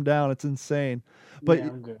tear them down. It's insane. But yeah,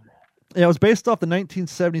 I'm good. Yeah, it was based off the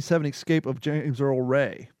 1977 escape of James Earl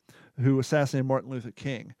Ray, who assassinated Martin Luther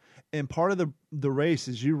King. And part of the race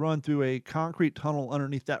is you run through a concrete tunnel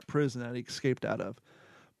underneath that prison that he escaped out of.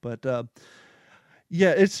 But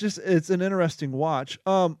it's an interesting watch.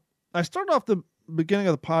 I started off the beginning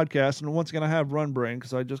of the podcast, and once again, I have run brain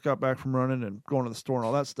because I just got back from running and going to the store and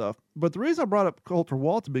all that stuff. But the reason I brought up Colter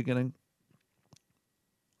Wall at the beginning,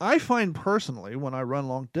 I find personally when I run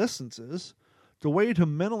long distances, the way to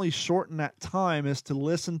mentally shorten that time is to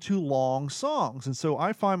listen to long songs. And so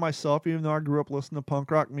I find myself, even though I grew up listening to punk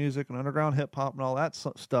rock music and underground hip hop and all that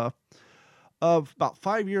stuff, of about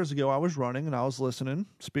 5 years ago, I was running and I was listening,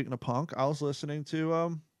 speaking of punk, I was listening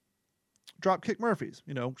to Dropkick Murphys,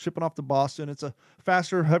 Shipping Off to Boston. It's a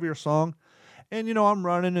faster, heavier song. And, I'm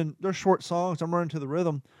running and they're short songs. I'm running to the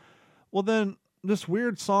rhythm. Well, then this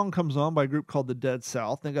weird song comes on by a group called the Dead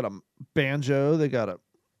South. They got a banjo, they got a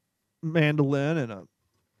mandolin, and a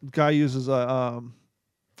guy uses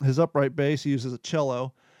his upright bass. He uses a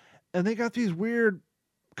cello, and they got these weird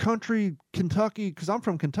country Kentucky, because I'm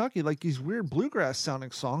from Kentucky, like these weird bluegrass sounding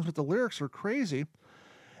songs, but the lyrics are crazy.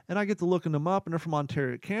 And I get to looking them up, and they're from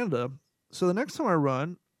Ontario, Canada. So the next time I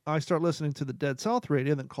run, I start listening to the Dead South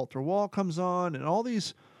radio. Then Colter Wall comes on, and all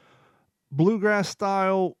these bluegrass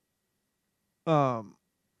style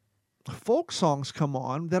folk songs come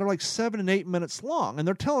on that are like 7 and 8 minutes long, and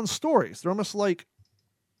they're telling stories. They're almost like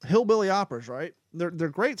hillbilly operas, right? They're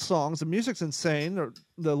great songs. The music's insane.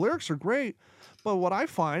 The lyrics are great, but what I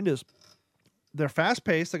find is they're fast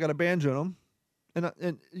paced. They got a banjo in them,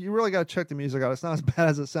 and you really got to check the music out. It's not as bad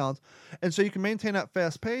as it sounds, and so you can maintain that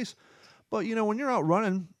fast pace. But when you're out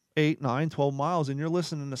running 8, 9, 12 miles and you're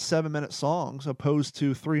listening to 7-minute songs opposed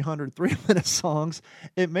to 300 3-minute songs,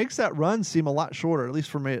 it makes that run seem a lot shorter. At least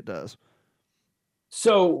for me, it does.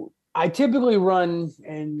 So I typically run,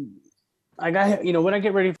 and I got, when I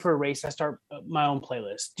get ready for a race, I start my own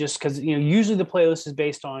playlist just because, usually the playlist is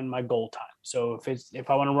based on my goal time. So if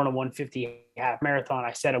I want to run a 150 half marathon,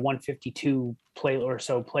 I set a 152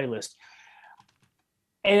 playlist.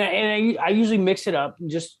 And I usually mix it up,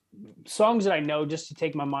 just songs that I know, just to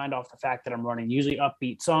take my mind off the fact that I'm running. Usually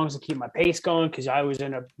upbeat songs to keep my pace going, because I always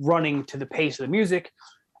end up running to the pace of the music,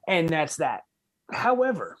 and that's that.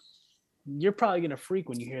 However, you're probably going to freak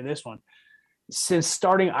when you hear this one. Since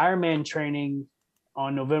starting Ironman training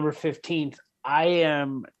on November 15th, I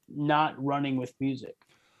am not running with music.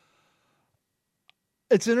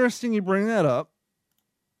 It's interesting you bring that up.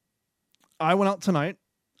 I went out tonight.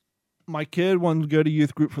 My kid wanted to go to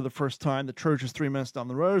youth group for the first time. The church is 3 minutes down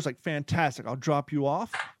the road. It's like, fantastic. I'll drop you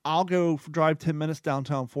off. I'll go drive 10 minutes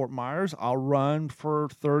downtown Fort Myers. I'll run for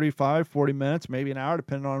 35, 40 minutes, maybe an hour,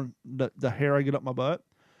 depending on the hair I get up my butt.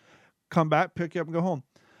 Come back, pick you up, and go home.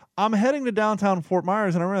 I'm heading to downtown Fort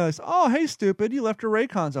Myers, and I realize, oh, hey, stupid, you left your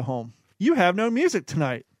Raycons at home. You have no music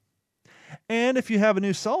tonight. And if you have a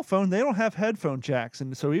new cell phone, they don't have headphone jacks.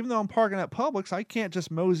 And so even though I'm parking at Publix, I can't just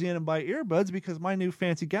mosey in and buy earbuds because my new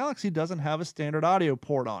fancy Galaxy doesn't have a standard audio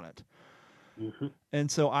port on it. Mm-hmm. And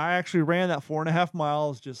so I actually ran that 4.5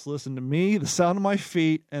 miles, just listened to me, the sound of my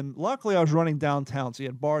feet. And luckily I was running downtown. So you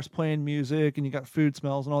had bars playing music and you got food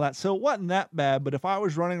smells and all that. So it wasn't that bad. But if I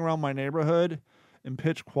was running around my neighborhood in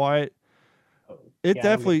pitch quiet,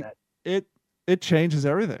 it it changes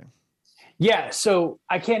everything. Yeah. So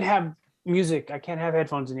I can't have music. I can't have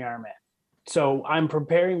headphones in the Ironman. So I'm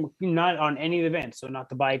preparing not on any of the events. So not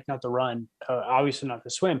the bike, not the run, obviously not the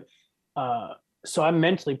swim. So I'm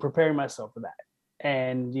mentally preparing myself for that.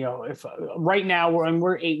 And, if right now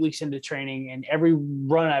we're 8 weeks into training, and every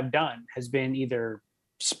run I've done has been either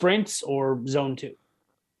sprints or zone 2,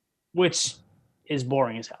 which is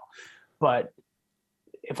boring as hell. But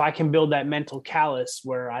if I can build that mental callus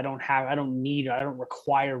where I don't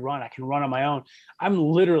require run, I can run on my own. I'm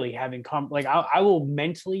literally having I will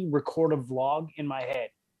mentally record a vlog in my head.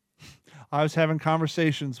 I was having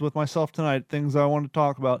conversations with myself tonight, things I want to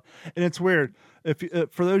talk about. And it's weird.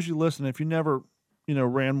 For those of you listening, if you never,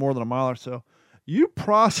 ran more than a mile or so, you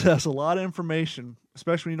process a lot of information,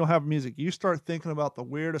 especially when you don't have music. You start thinking about the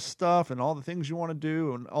weirdest stuff and all the things you want to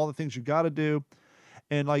do and all the things you got to do.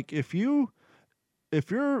 And like, if you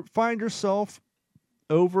find yourself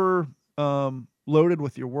over loaded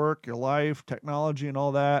with your work, your life, technology, and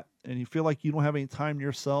all that, and you feel like you don't have any time to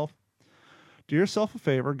yourself, do yourself a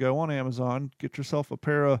favor, go on Amazon, get yourself a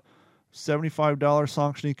pair of $75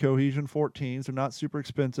 Saucony Cohesion 14s. They're not super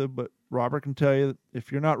expensive, but Robert can tell you that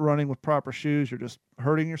if you're not running with proper shoes, you're just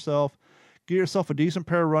hurting yourself. Get yourself a decent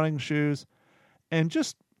pair of running shoes and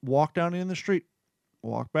just walk down in the street.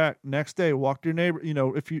 Walk back. Next day, walk to your neighbor.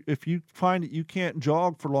 If you find that you can't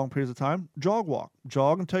jog for long periods of time, walk.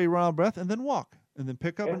 Jog until you run out of breath, and then walk. And then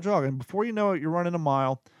pick up and jog. And before you know it, you're running a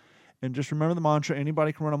mile. And just remember the mantra,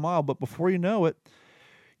 anybody can run a mile. But before you know it,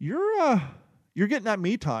 you're getting that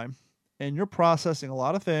me time. And you're processing a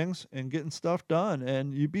lot of things and getting stuff done.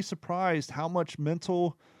 And you'd be surprised how much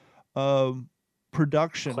mental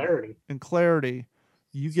production and clarity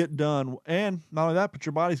you get done. And not only that, but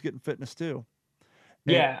your body's getting fitness too.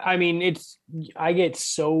 Yeah, I mean, I get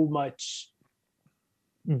so much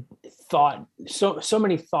thought, so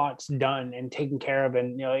many thoughts done and taken care of.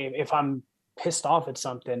 And, if I'm pissed off at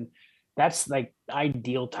something, that's like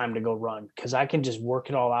ideal time to go run, because I can just work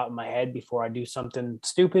it all out in my head before I do something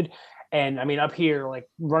stupid. And I mean, up here, like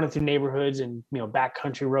running through neighborhoods and,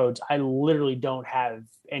 backcountry roads, I literally don't have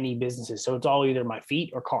any businesses. So it's all either my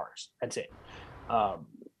feet or cars. That's it.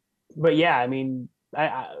 But yeah, I mean,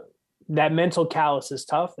 that mental callus is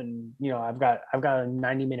tough. And, I've got a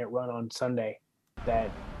 90-minute run on Sunday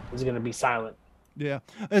that is going to be silent. Yeah.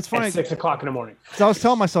 It's funny. At 6 o'clock in the morning. So I was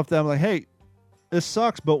telling myself that, I'm like, hey, this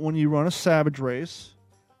sucks. But when you run a Savage race,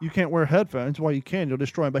 you can't wear headphones. Well, you can, you'll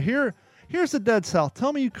destroy them. But here's the Dead South.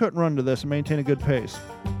 Tell me you couldn't run to this and maintain a good pace.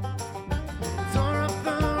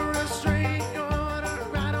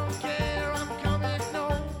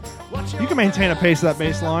 You can maintain a pace of that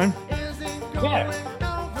bass line. Yeah.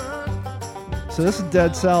 So this is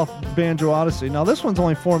Dead South Banjo Odyssey. Now this one's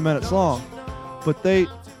only 4 minutes long, but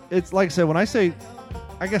it's like I said, when I say,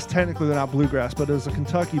 I guess technically they're not bluegrass, but it was a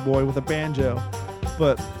Kentucky boy with a banjo.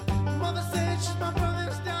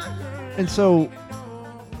 And so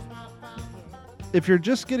if you're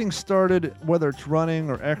just getting started, whether it's running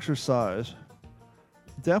or exercise,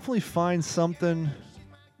 definitely find something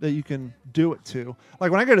that you can do it to.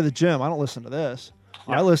 Like when I go to the gym, I don't listen to this.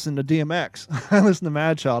 Yeah. I listen to DMX. I listen to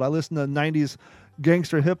Madchild. I listen to 90s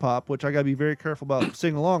gangster hip hop, which I got to be very careful about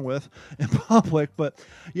singing along with in public. But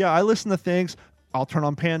yeah, I listen to things. I'll turn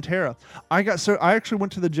on Pantera. I actually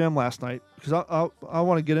went to the gym last night because I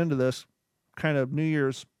want to get into this kind of New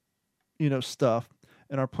Year's, stuff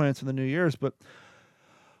and our plans for the New Year's. But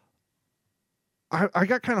I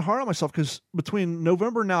got kind of hard on myself because between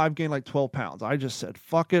November and now, I've gained like 12 pounds. I just said,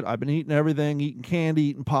 fuck it. I've been eating everything, eating candy,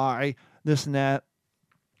 eating pie, this and that.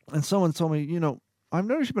 And someone told me, I've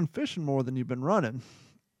noticed you've been fishing more than you've been running.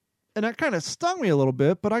 And that kind of stung me a little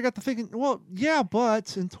bit, but I got to thinking, well, yeah,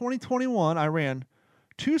 but in 2021, I ran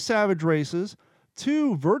 2 Savage races,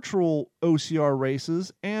 2 virtual OCR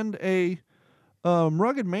races, and a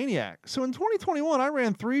Rugged Maniac. So in 2021, I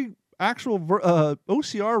ran 3 actual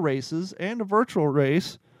OCR races and a virtual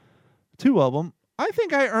race, 2 of them. I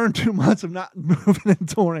think I earned 2 months of not moving and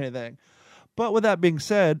doing anything. But with that being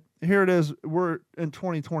said, here it is. We're in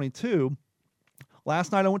 2022.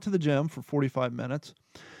 Last night I went to the gym for 45 minutes.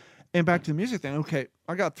 And back to the music thing. Okay,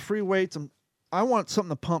 I got 3 weights. I want something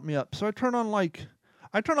to pump me up. So I turn on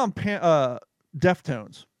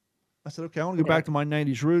Deftones. I said, okay, I want to go back to my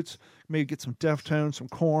 90s roots. Maybe get some Deftones, some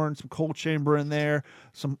Korn, some Cold Chamber in there,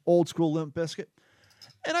 some old school Limp Bizkit.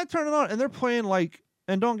 And I turn it on, and they're playing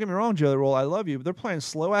and don't get me wrong, Jelly Roll, I love you, but they're playing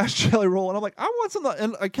slow-ass Jelly Roll. And I'm like, I want some,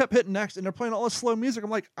 and I kept hitting next, and they're playing all this slow music. I'm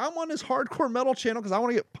like, I'm on this hardcore metal channel because I want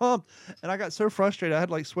to get pumped. And I got so frustrated, I had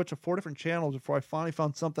to switch to 4 different channels before I finally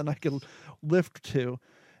found something I could lift to.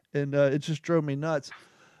 And it just drove me nuts.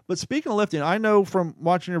 But speaking of lifting, I know from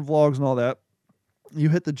watching your vlogs and all that, you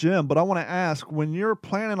hit the gym, but I want to ask, when you're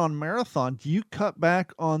planning on marathon, do you cut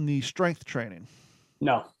back on the strength training?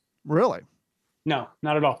 No. Really? No,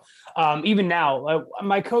 not at all. Even now,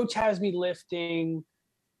 my coach has me lifting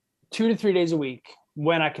 2 to 3 days a week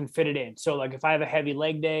when I can fit it in. So like if I have a heavy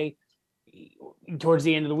leg day towards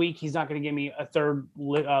the end of the week, he's not going to give me a third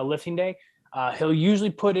lifting day. He'll usually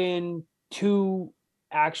put in 2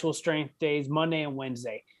 actual strength days, Monday and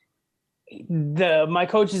Wednesday. My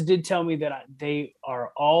coaches did tell me that they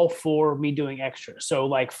are all for me doing extra. So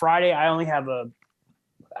like Friday, I only have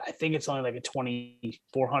I think it's only like a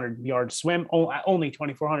 2,400 yard swim, only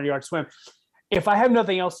 2,400 yard swim. If I have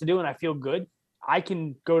nothing else to do and I feel good, I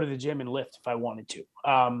can go to the gym and lift if I wanted to.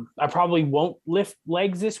 I probably won't lift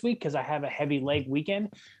legs this week because I have a heavy leg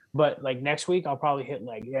weekend, but like next week I'll probably hit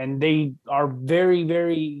leg. And they are very,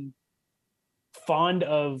 very fond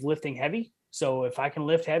of lifting heavy. So if I can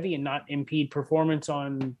lift heavy and not impede performance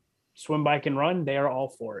on swim, bike, and run, they are all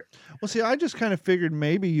for it. Well, see, I just kind of figured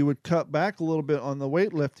maybe you would cut back a little bit on the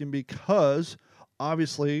weightlifting because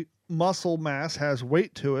obviously muscle mass has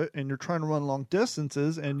weight to it and you're trying to run long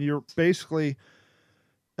distances and you're basically,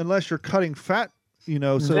 unless you're cutting fat,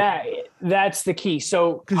 so that's the key.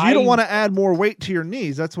 So because you don't want to add more weight to your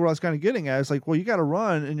knees. That's what I was kind of getting at. It's like, well, you got to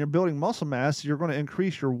run and you're building muscle mass. You're going to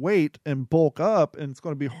increase your weight and bulk up, and it's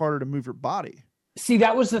going to be harder to move your body. See,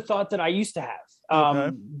 that was the thought that I used to have.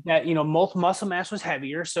 Okay. That, muscle mass was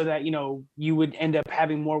heavier so that, you would end up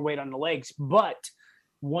having more weight on the legs. But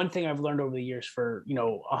one thing I've learned over the years for,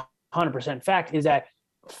 100% fact is that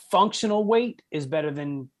functional weight is better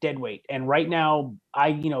than dead weight. And right now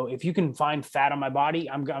if you can find fat on my body,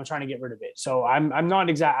 I'm trying to get rid of it. So I'm not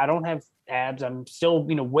I don't have abs. I'm still,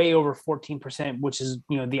 way over 14%, which is,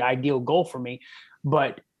 the ideal goal for me.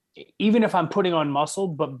 But even if I'm putting on muscle,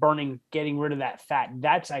 but getting rid of that fat,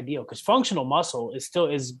 that's ideal because functional muscle is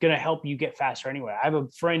going to help you get faster anyway. I have a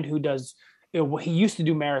friend who does, he used to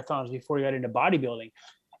do marathons before he got into bodybuilding,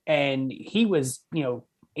 and he was,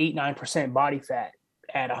 8-9% body fat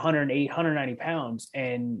at 108, 190 pounds.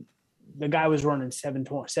 And the guy was running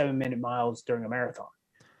 7-minute miles during a marathon.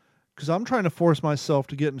 Because I'm trying to force myself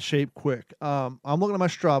to get in shape quick. I'm looking at my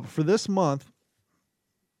Strava for this month.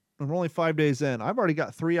 I'm only 5 days in. I've already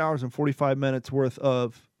got 3 hours and 45 minutes worth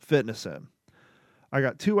of fitness in. I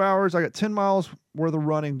got 2 hours. I got 10 miles worth of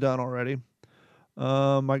running done already.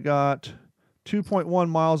 I got 2.1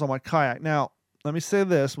 miles on my kayak. Now, let me say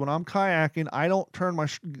this. When I'm kayaking, I don't turn my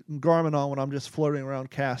Garmin on when I'm just floating around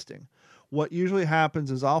casting. What usually happens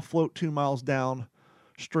is I'll float 2 miles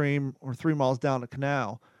downstream or 3 miles down the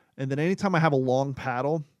canal. And then anytime I have a long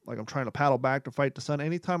paddle, like I'm trying to paddle back to fight the sun,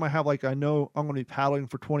 anytime I have I know I'm going to be paddling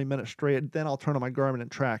for 20 minutes straight, then I'll turn on my Garmin and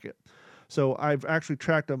track it. So I've actually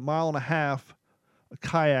tracked 1.5 miles of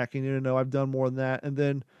kayaking, I've done more than that. And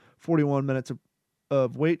then 41 minutes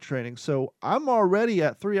of weight training. So I'm already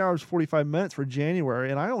at 3 hours, 45 minutes for January,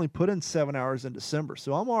 and I only put in 7 hours in December.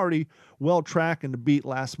 So I'm already well tracking to beat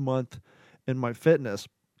last month in my fitness.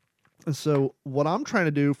 And so what I'm trying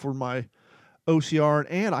to do for my OCR,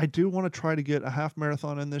 and I do want to try to get a half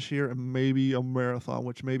marathon in this year and maybe a marathon,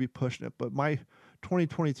 which may be pushing it. But my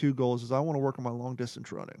 2022 goals is I want to work on my long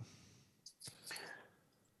distance running.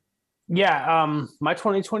 Yeah. My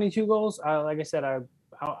 2022 goals, like I said,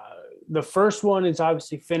 the first one is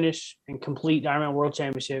obviously finish and complete Ironman World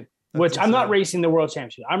Championship, which I'm not racing the World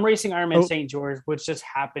Championship. I'm racing Ironman St. George, which just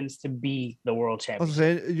happens to be the World Championship.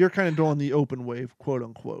 I was saying, you're kind of doing the open wave, quote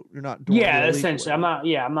unquote. You're not doing the elite essentially.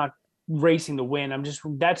 wave. I'm not racing to win.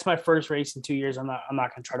 That's my first race in 2 years. I'm not going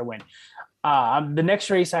to try to win. The next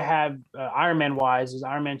race I have Ironman wise is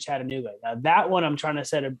Ironman Chattanooga. Now, that one I'm trying to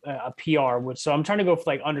set a PR so I'm trying to go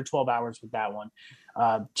for under 12 hours with that one.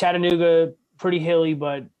 Chattanooga, pretty hilly,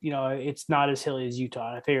 but it's not as hilly as Utah.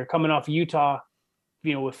 And I figure coming off of Utah,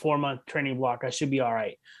 with 4-month training block, I should be all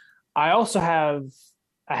right. I also have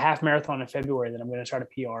a half marathon in February that I'm going to try to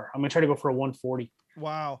PR. I'm going to try to go for a 140.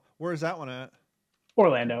 Wow. Where's that one at?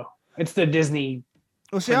 Orlando. It's the Disney.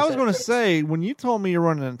 Well, see, I was going to say, when you told me you're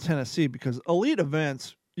running in Tennessee, because elite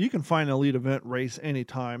events, you can find an elite event race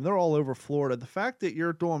anytime. They're all over Florida. The fact that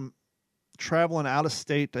you're traveling out of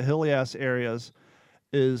state to hilly ass areas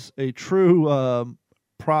is a true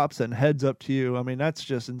props and heads up to you. I mean, that's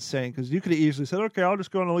just insane, because you could have easily said, okay, I'll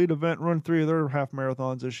just go on an elite event, run 3 of their half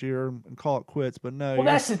marathons this year and call it quits. But no. Well,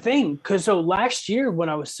 that's the thing. Because last year when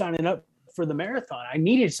I was signing up for the marathon, I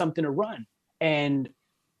needed something to run. And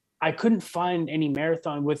I couldn't find any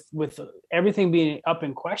marathon with everything being up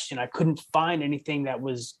in question. I couldn't find anything that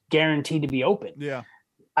was guaranteed to be open. Yeah.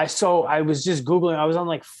 I was just Googling. I was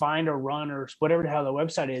on Find a Run or whatever the hell the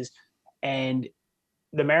website is. And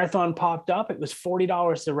the marathon popped up, it was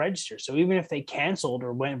 $40 to register. So even if they canceled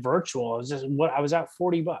or went virtual, I was out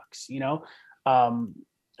 $40,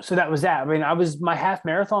 so that was that. I mean, my half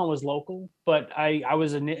marathon was local, but I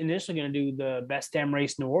was initially going to do the Best Damn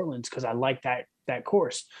Race New Orleans because I liked that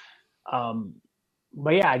course.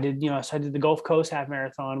 But yeah, I did, so I did the Gulf Coast half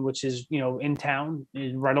marathon, which is, in town,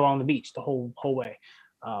 right along the beach the whole way.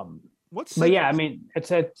 But yeah, I mean, it's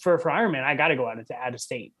for Ironman, I got to go out of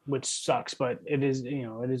state, which sucks, but it is,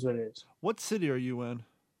 it is what it is. What city are you in?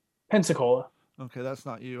 Pensacola. Okay, that's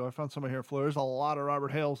not you. I found somebody here in Florida. There's a lot of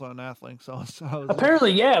Robert Hales on Athling, so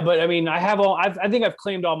apparently, yeah. But I mean, I think I've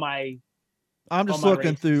claimed all my. I'm just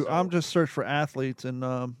looking through. So. I'm just searching for athletes, and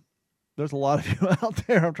there's a lot of you out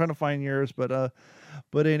there. I'm trying to find yours, but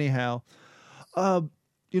anyhow,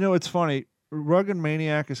 it's funny. Rugged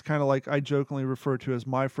Maniac is kind of like I jokingly refer to as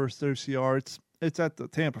my first OCR. It's at the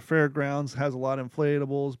Tampa Fairgrounds, has a lot of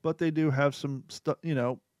inflatables, but they do have some stuff,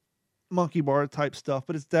 monkey bar type stuff,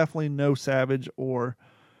 but it's definitely no Savage or,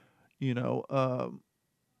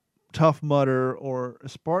 Tough Mudder or a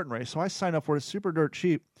Spartan race. So I signed up for it. It's super dirt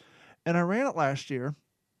cheap. And I ran it last year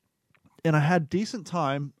and I had decent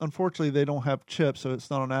time. Unfortunately, they don't have chips, so it's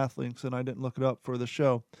not on Athlinks, and I didn't look it up for the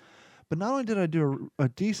show. But not only did I do a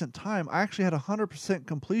decent time, I actually had 100%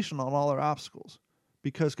 completion on all our obstacles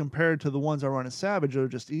because compared to the ones I run in Savage, they're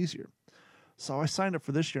just easier. So I signed up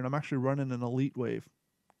for this year, and I'm actually running an Elite Wave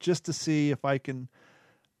just to see if I can,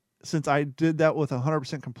 since I did that with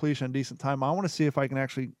 100% completion and decent time, I want to see if I can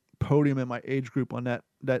actually podium in my age group on that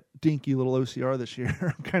dinky little OCR this year.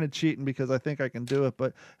 I'm kind of cheating because I think I can do it,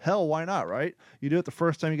 but hell, why not, right? You do it the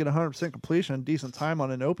first time you get 100% completion and decent time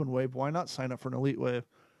on an open wave, why not sign up for an Elite Wave?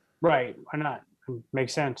 Right, why not?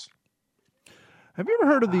 Makes sense. Have you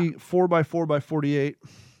ever heard of the 4x4x48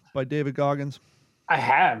 by David Goggins? I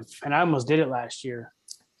have, and I almost did it last year.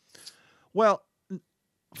 Well,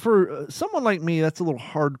 for someone like me, that's a little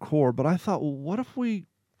hardcore, but I thought, well, what if we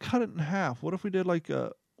cut it in half? What if we did like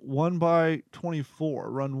a 1x24,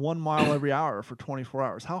 run 1 mile every hour for 24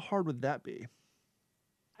 hours? How hard would that be?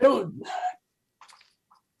 I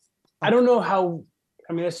don't know how.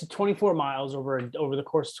 I mean, that's 24 miles over the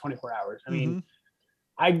course of 24 hours. I mean,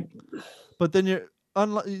 But then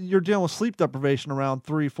you're dealing with sleep deprivation around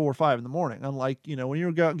 3, 4, 5 in the morning. Unlike, when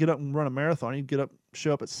you get up and run a marathon, you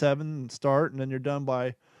show up at 7 and start, and then you're done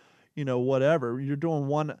by, whatever. You're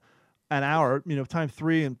doing an hour, time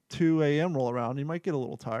 3 and 2 a.m. roll around. You might get a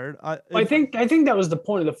little tired. I think that was the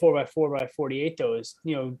point of the 4x4x48 though, is,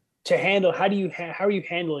 to handle, how are you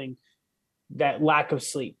handling that lack of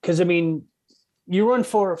sleep? Because I mean, you run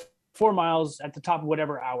 4 miles at the top of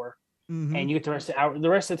whatever hour, and you get the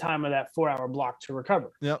rest of the time of that 4-hour block to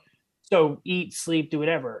recover. Yep. So eat, sleep, do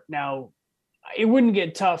whatever. Now, it wouldn't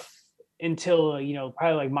get tough until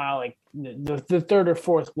probably like mile, like the third or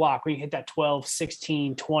fourth block when you hit that 12,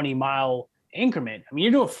 16, 20 mile increment. I mean,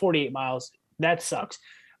 you're doing 48 miles. That sucks.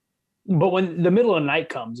 But when the middle of the night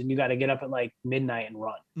comes and you got to get up at like midnight and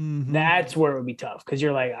run, that's where it would be tough, because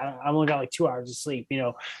you're like, I've only got like 2 hours of sleep.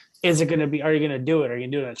 Is it going to be? Are you going to do it? Are you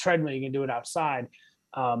going to do it on a treadmill? Are you going to do it outside?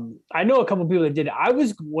 I know a couple of people that did it.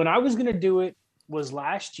 When I was going to do it was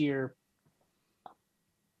last year,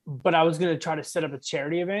 but I was going to try to set up a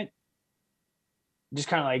charity event, just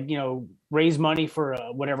kind of like raise money for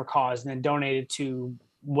whatever cause, and then donate it to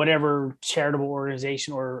whatever charitable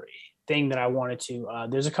organization or thing that I wanted to.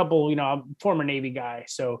 There's a couple, I'm a former Navy guy,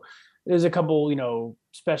 so there's a couple,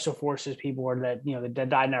 special forces people that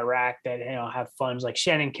died in Iraq that have funds, like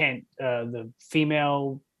Shannon Kent, the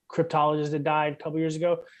female cryptologist that died a couple years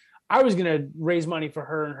ago. I was gonna raise money for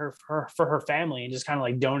her and for her family and just kind of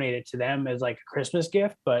like donate it to them as like a Christmas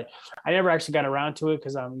gift, but I never actually got around to it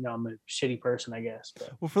because I'm a shitty person, I guess.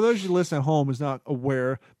 But. Well, for those of you listening at home who's not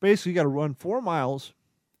aware, basically you got to run 4 miles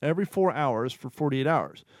every 4 hours for 48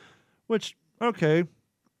 hours, which, okay,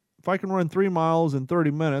 if I can run 3 miles in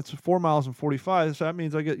 30 minutes, 4 miles in 45, so that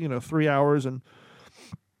means I get, 3 hours and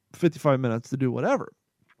 55 minutes to do whatever.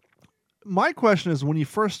 My question is, when you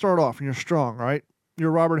first start off and you're strong, right?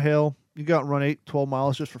 You're Robert Hale, you go out and run 8, 12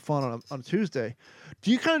 miles just for fun on a Tuesday.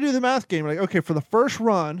 Do you kind of do the math game? Like, okay, for the first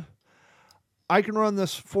run, I can run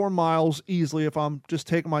this 4 miles easily if I'm just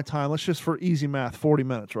taking my time. Let's just, for easy math, 40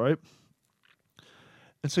 minutes, right?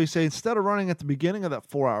 And so you say, instead of running at the beginning of that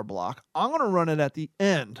 4-hour block, I'm going to run it at the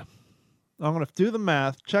end. I'm going to do the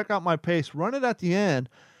math, check out my pace, run it at the end.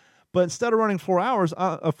 But instead of running 4 miles,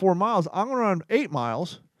 I'm going to run 8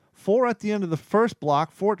 miles, 4 at the end of the first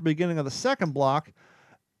block, 4 at the beginning of the second block.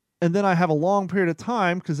 And then I have a long period of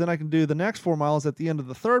time, because then I can do the next 4 miles at the end of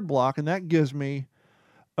the third block. And that gives me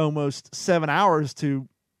almost 7 hours to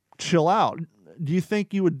chill out. do you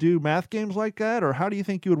think you would do math games like that, or how do you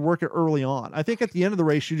think you would work it early on? I think at the end of the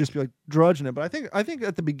race, you'd just be like drudging it. But I think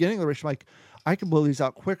at the beginning of the race, you're like, I can blow these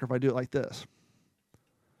out quicker if I do it like this.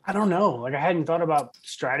 I don't know. Like, I hadn't thought about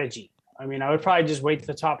strategy. I mean, I would probably just wait to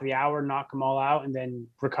the top of the hour, knock them all out, and then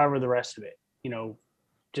recover the rest of it.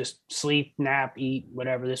 Just sleep, nap, eat,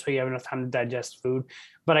 whatever. This way you have enough time to digest food.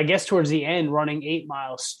 But I guess towards the end, running 8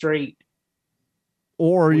 miles straight.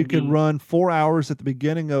 Or you could run 4 hours at the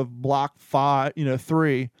beginning of block 3,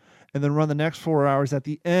 and then run the next 4 hours at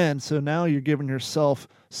the end. So now you're giving yourself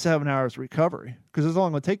 7 hours recovery, because it's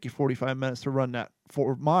only going to take you 45 minutes to run that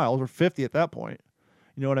 4 miles, or 50 at that point.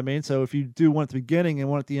 You know what I mean? So if you do one at the beginning and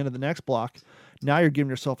one at the end of the next block, now you're giving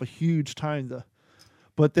yourself a huge time to,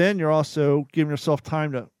 but then you're also giving yourself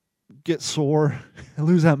time to get sore and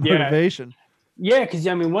lose that motivation. Yeah, because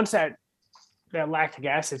I mean, once that lactic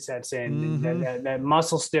acid sets in, that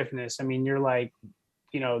muscle stiffness, I mean, you're like,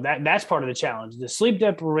 that's part of the challenge. The sleep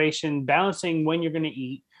deprivation, balancing when you're going to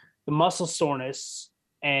eat, the muscle soreness,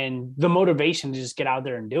 and the motivation to just get out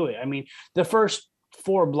there and do it. I mean, the first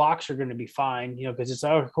 4 blocks are going to be fine, because it's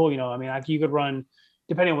cool. I mean, like, you could run,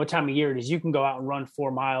 depending on what time of year it is, you can go out and run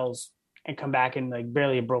 4 miles and come back and like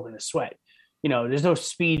barely have broken a sweat. There's no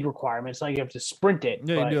speed requirements. Like, you have to sprint it.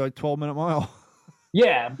 Yeah, you do like 12-minute mile.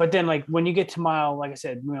 Yeah. But then, like, when you get to mile, like I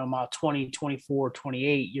said, mile 20, 24,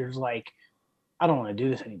 28, you're like, I don't want to do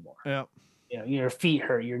this anymore. Yeah. Your feet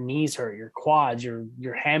hurt, your knees hurt, your quads,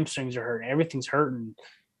 your hamstrings are hurting. Everything's hurting.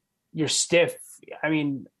 You're stiff. I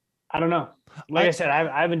mean, I don't know. Like I said,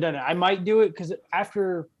 I haven't done it. I might do it because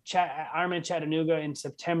after Ironman Chattanooga in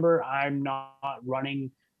September, I'm not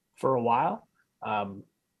running for a while.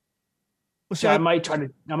 So I might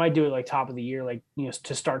do it like top of the year, like,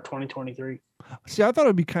 to start 2023. See, I thought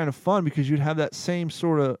it'd be kind of fun because you'd have that same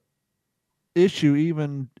sort of issue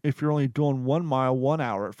even if you're only doing 1 mile, 1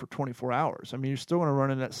 hour for 24 hours. I mean, you're still going to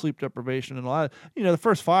run in that sleep deprivation and a lot of, the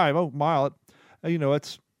first 5 mile,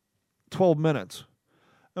 it's 12 minutes.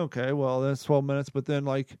 Okay, well, that's 12 minutes, but then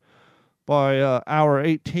like by hour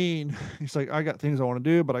 18, he's like, I got things I want to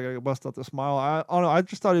do, but I got to bust out this mile. I don't know. I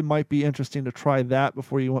just thought it might be interesting to try that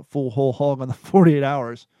before you went full whole hog on the 48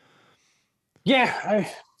 hours. Yeah,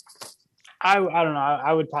 I don't know.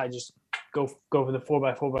 I would probably just go for the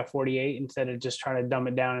 4x4x48 instead of just trying to dumb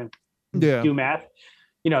it down and do math.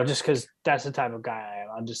 Just because that's the type of guy I am.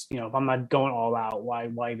 I'll just, if I'm not going all out,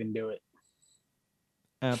 why even do it?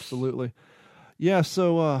 Absolutely. Yeah,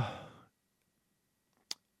 so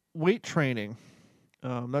weight training,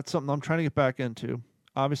 that's something I'm trying to get back into.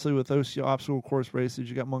 Obviously, with those obstacle course races,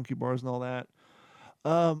 you got monkey bars and all that.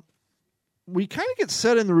 We kind of get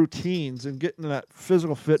set in the routines and get into that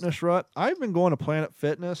physical fitness rut. I've been going to Planet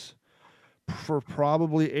Fitness for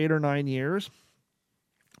probably 8 or 9 years.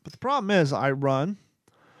 But the problem is I run,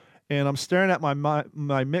 and I'm staring at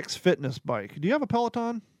my Mixed Fitness bike. Do you have a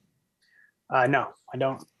Peloton? No, I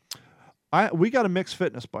don't. We got a Mixed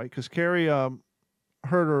Fitness bike because Carrie hurt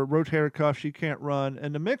her rotator cuff. She can't run.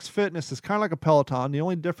 And the Mixed Fitness is kind of like a Peloton. The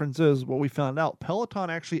only difference is what we found out. Peloton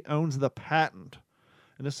actually owns the patent.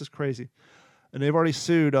 And this is crazy. And they've already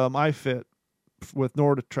sued iFit with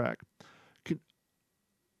NordicTrack.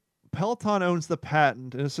 Peloton owns the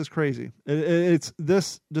patent, and this is crazy. It's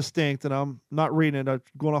this distinct, and I'm not reading it. I'm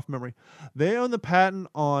going off memory. They own the patent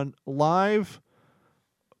on live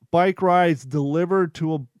bike rides delivered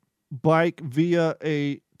to a bike via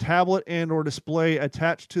a tablet and or display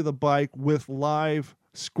attached to the bike with live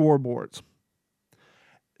scoreboards.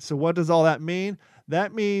 So what does all that mean?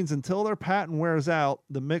 That means until their patent wears out,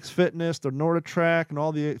 the Mixed Fitness, the NordicTrack, and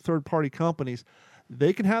all the third-party companies,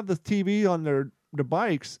 they can have the TV on their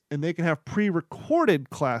bikes and they can have pre-recorded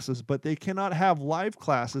classes, but they cannot have live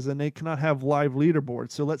classes and they cannot have live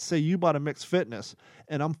leaderboards. So let's say you bought a Mixed Fitness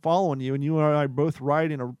and I'm following you and you and I both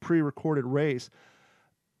riding a pre-recorded race.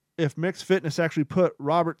 If Mixed Fitness actually put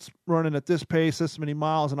Robert's running at this pace, this many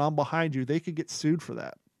miles, and I'm behind you, they could get sued for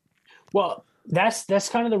that. Well, that's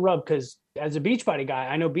kind of the rub, because as a Beachbody guy,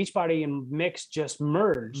 I know Beachbody and Mixed just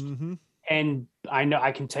merged. Mm-hmm. And I know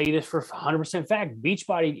I can tell you this for 100% fact.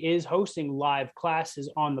 Beachbody is hosting live classes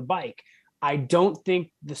on the bike. I don't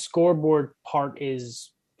think the scoreboard part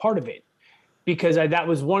is part of it, because that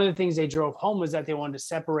was one of the things they drove home, was that they wanted to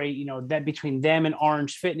separate, that between them and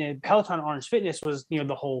Orange Fitness. Peloton Orange Fitness was,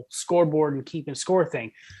 the whole scoreboard and keeping score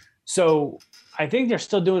thing. So I think they're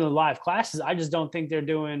still doing the live classes. I just don't think they're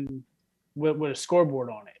doing with a scoreboard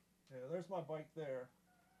on it. Yeah, there's my bike there.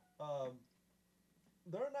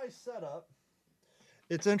 They're a nice setup.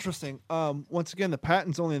 It's interesting. Once again, the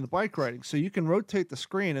patent's only in the bike riding, so you can rotate the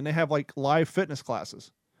screen, and they have like live fitness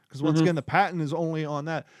classes. Because once again, the patent is only on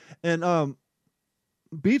that. And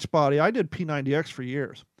Beachbody, I did P90X for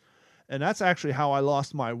years. And that's actually how I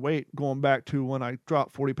lost my weight, going back to when I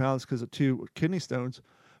dropped 40 pounds because of 2 kidney stones.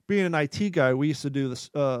 Being an IT guy, we used to do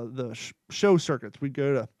the show circuits. We'd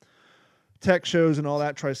go to tech shows and all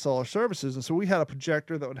that, try to sell our services. And so we had a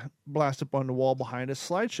projector that would blast up on the wall behind us,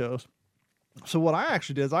 slideshows. So what I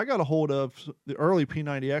actually did is I got a hold of the early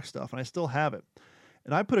P90X stuff, and I still have it.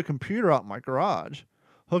 And I put a computer out in my garage,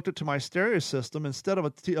 hooked it to my stereo system. Instead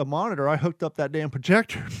of a monitor, I hooked up that damn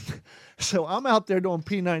projector. So I'm out there doing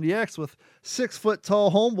P90X with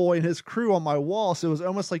 6-foot-tall homeboy and his crew on my wall. So it was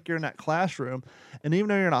almost like you're in that classroom. And even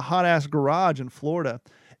though you're in a hot-ass garage in Florida,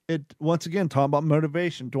 it, once again, talking about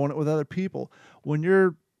motivation, doing it with other people. When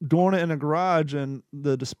you're doing it in a garage and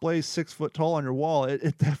the display's 6 foot tall on your wall,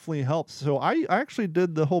 it definitely helps. So I actually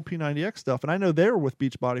did the whole P90X stuff, and I know they were with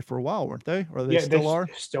Beachbody for a while, weren't they? Or they still are?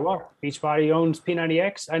 Still are. Beachbody owns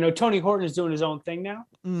P90X. I know Tony Horton is doing his own thing now,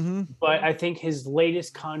 but I think his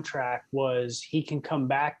latest contract was he can come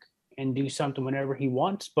back and do something whenever he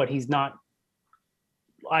wants, but he's not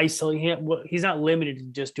isolated. He's not limited to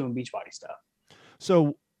just doing Beachbody stuff.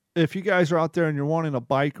 So if you guys are out there and you're wanting a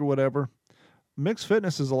bike or whatever, Mixed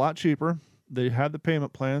Fitness is a lot cheaper. They have the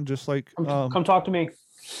payment plan, just like come talk to me.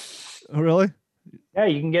 Really? Yeah,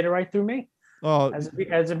 you can get it right through me. As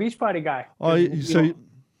a Beachbody guy.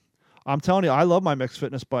 I'm telling you, I love my Mixed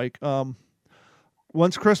Fitness bike.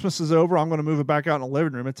 Once Christmas is over, I'm going to move it back out in the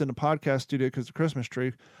living room. It's in the podcast studio because of the Christmas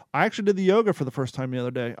tree. I actually did the yoga for the first time the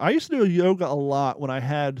other day. I used to do yoga a lot when I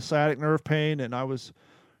had sciatic nerve pain and I was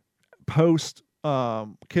post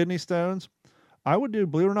kidney stones. I would do,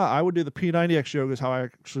 believe it or not, I would do the P90X yoga is how I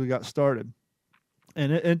actually got started.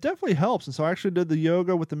 And it definitely helps. And so I actually did the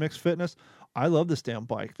yoga with the Mixed Fitness. I love this damn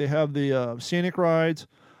bike. They have the scenic rides.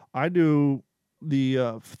 I do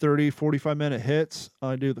the 30, 45-minute hits.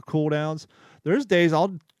 I do the cool downs. There's days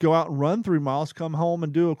I'll go out and run 3 miles, come home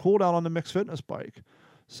and do a cool down on the Mixed Fitness bike.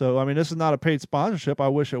 So, I mean, this is not a paid sponsorship. I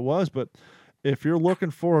wish it was. But if you're looking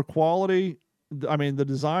for a quality, I mean, the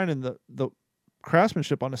design and the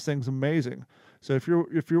craftsmanship on this thing's amazing. So if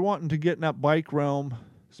you're wanting to get in that bike realm,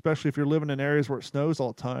 especially if you're living in areas where it snows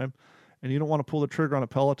all the time and you don't want to pull the trigger on a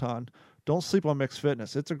Peloton, don't sleep on Mixed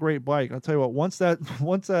Fitness. It's a great bike. I'll tell you what, once that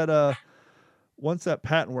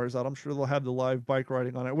patent wears out, I'm sure they'll have the live bike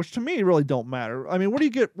riding on it, which to me really don't matter. I mean, what do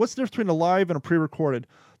you get? What's the difference between a live and a pre-recorded?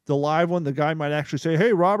 The live one, the guy might actually say,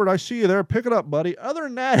 "Hey, Robert, I see you there. Pick it up, buddy." Other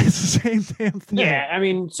than that, it's the same damn thing. Yeah, I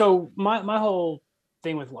mean, so my whole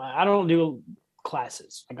thing with I don't do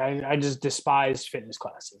classes. Like I just despise fitness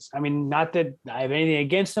classes. I mean, not that I have anything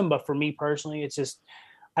against them, but for me personally, it's just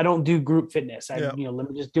I don't do group fitness. Let me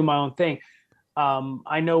just do my own thing.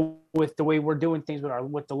 I know with the way we're doing things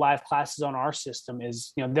with the live classes on our system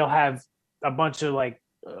is, they'll have a bunch of like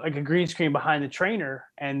a green screen behind the trainer,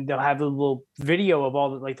 and they'll have a little video of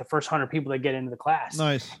all the first 100 people that get into the class.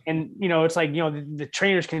 Nice. And it's like, the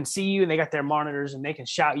trainers can see you and they got their monitors and they can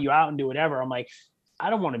shout you out and do whatever. I'm like, I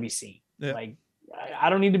don't want to be seen. Yeah. Like, I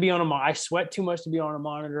don't need to be on a monitor. I sweat too much to be on a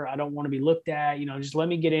monitor. I don't want to be looked at. Just let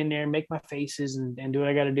me get in there, make my faces, and do what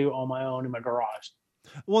I got to do on my own in my garage.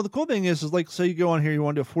 Well, the cool thing is like, say you go on here, you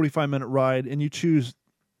want to do a 45-minute ride, and you choose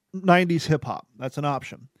 90s hip hop. That's an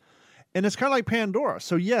option. And it's kind of like Pandora.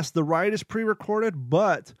 So yes, the ride is pre-recorded,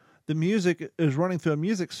 but the music is running through a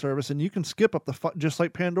music service, and you can skip up just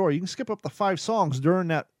like Pandora, you can skip up the 5 songs during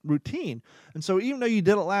that routine. And so even though you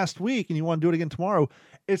did it last week and you want to do it again tomorrow,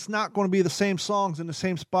 it's not going to be the same songs in the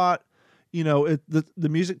same spot. The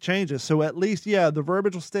music changes. So at least, the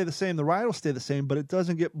verbiage will stay the same, the ride will stay the same, but it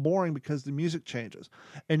doesn't get boring because the music changes.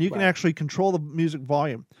 And you can actually control the music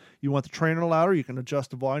volume. You want the trainer louder, you can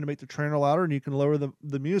adjust the volume to make the trainer louder, and you can lower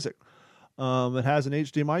the music. It has an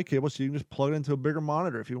HDMI cable, so you can just plug it into a bigger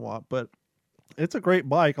monitor if you want. But it's a great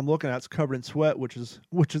bike. I'm looking at it's covered in sweat, which is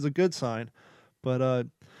a good sign. But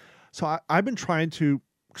so I've been trying to,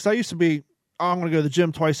 because I used to be, I'm going to go to the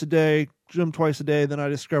gym twice a day. Then I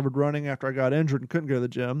discovered running after I got injured and couldn't go to the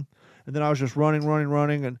gym. And then I was just running.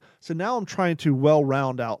 And so now I'm trying to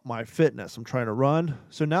round out my fitness. I'm trying to run.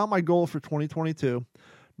 So now my goal for 2022,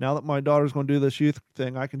 now that my daughter's going to do this youth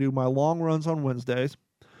thing, I can do my long runs on Wednesdays.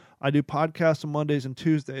 I do podcasts on Mondays and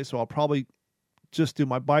Tuesdays, so I'll probably just do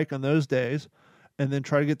my bike on those days and then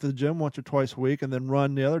try to get to the gym once or twice a week and then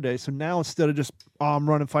run the other day. So now instead of just, I'm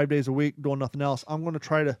running 5 days a week doing nothing else, I'm going to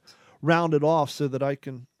try to round it off so that I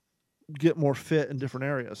can get more fit in different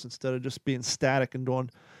areas instead of just being static and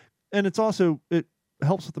doing. And it helps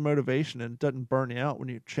with the motivation and doesn't burn you out when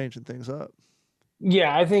you're changing things up.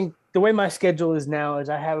 Yeah, I think the way my schedule is now is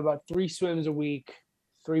I have about 3 swims a week,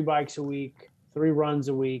 3 bikes a week, 3 runs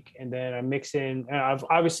a week, and then I mix in.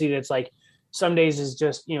 Obviously, that's like Some days is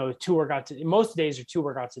just, 2 workouts. Most days are 2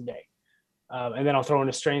 workouts a day. And then I'll throw in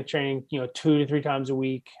a strength training, 2 to 3 times a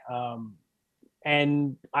week.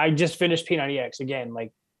 And I just finished P90X again,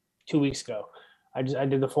 like 2 weeks ago. I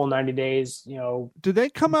did the full 90 days, Did they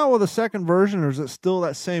come out with a second version, or is it still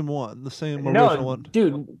that same one, the same original one?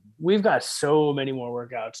 Dude, we've got so many more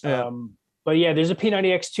workouts. Yeah. But yeah, there's a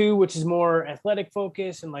P90X2, which is more athletic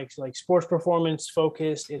focused and like sports performance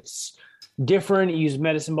focused. It's different. You use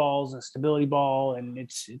medicine balls and stability ball, and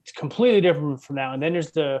it's completely different from that. And then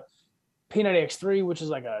there's the P90X3, which is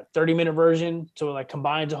like a 30-minute version. So it like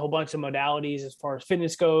combines a whole bunch of modalities as far as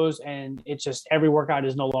fitness goes. And it's just every workout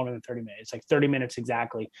is no longer than 30 minutes. It's like 30 minutes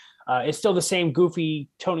exactly. It's still the same goofy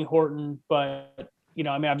Tony Horton, but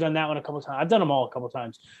I've done that one a couple of times. I've done them all a couple of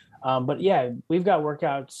times. But yeah, we've got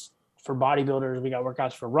workouts for bodybuilders. We got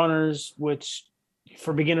workouts for runners, which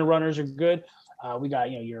for beginner runners are good. We got,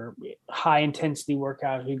 your high intensity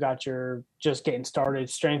workouts. We got your just getting started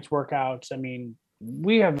strength workouts. I mean,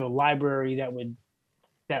 we have a library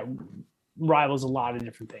that rivals a lot of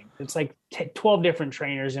different things. It's like 12 different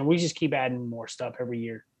trainers, and we just keep adding more stuff every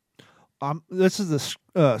year. This is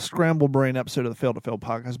the Scramble Brain episode of the Fail to Fail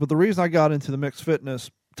podcast. But the reason I got into the mixed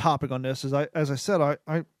fitness topic on this is, as I said,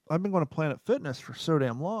 I've been going to Planet Fitness for so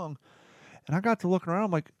damn long. And I got to looking around.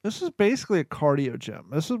 I'm like, this is basically a cardio gym.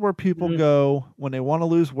 This is where people go when they want to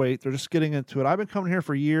lose weight. They're just getting into it. I've been coming here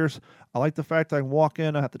for years. I like the fact that I can walk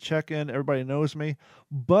in. I have to check in. Everybody knows me.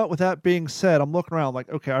 But with that being said, I'm looking around like,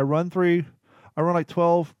 okay, I run like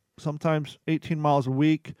 12, sometimes 18 miles a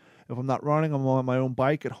week. If I'm not running, I'm on my own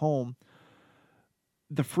bike at home.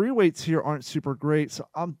 The free weights here aren't super great. So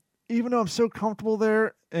even though I'm so comfortable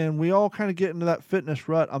there and we all kind of get into that fitness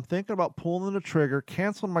rut, I'm thinking about pulling the trigger,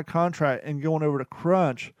 canceling my contract, and going over to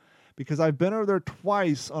Crunch, because I've been over there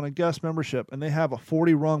twice on a guest membership, and they have a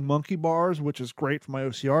 40-rung monkey bars, which is great for my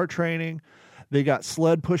OCR training. They got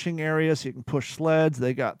sled pushing areas, so you can push sleds.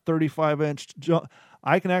 They got 35-inch jump.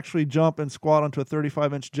 I can actually jump and squat onto a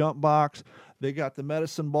 35-inch jump box. They got the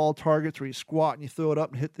medicine ball targets where you squat and you throw it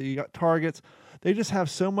up and hit the targets. They just have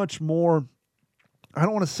so much more. I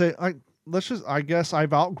don't want to say, I guess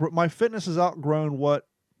my fitness has outgrown what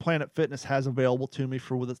Planet Fitness has available to me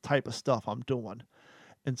for the type of stuff I'm doing.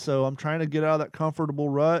 And so I'm trying to get out of that comfortable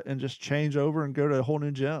rut and just change over and go to a whole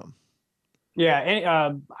new gym. Yeah.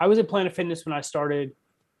 And, I was at Planet Fitness when I started,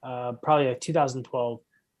 probably like 2012.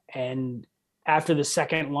 And after the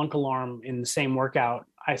second lunk alarm in the same workout,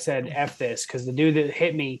 I said, F this, because the dude that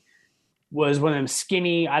hit me was one of them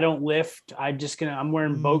skinny, I don't lift. I'm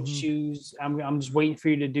wearing boat shoes. I'm just waiting for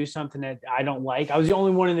you to do something that I don't like. I was the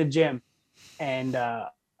only one in the gym. And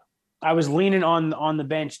I was leaning on the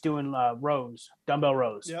bench doing dumbbell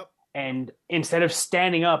rows. Yep. And instead of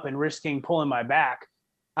standing up and risking pulling my back,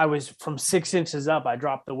 I was from 6 inches up. I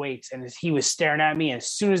dropped the weights, and he was staring at me. And as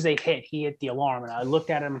soon as he hit the alarm, and I looked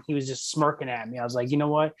at him, and he was just smirking at me. I was like, you know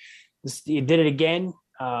what? You did it again.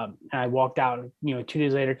 And I walked out, 2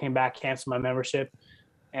 days later, came back, canceled my membership.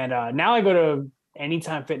 And now I go to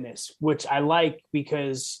Anytime Fitness, which I like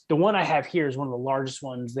because the one I have here is one of the largest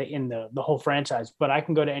ones in the whole franchise, but I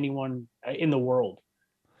can go to anyone in the world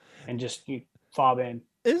and just fob in.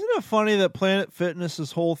 Isn't it funny that Planet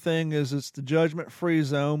Fitness's whole thing is it's the judgment-free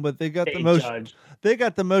zone, but they got the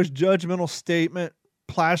most judgmental statement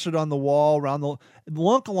plastered on the wall around the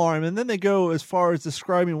lunk alarm, and then they go as far as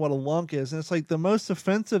describing what a lunk is, and it's like the most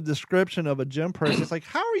offensive description of a gym person. It's like,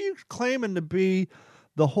 how are you claiming to be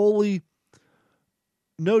the holy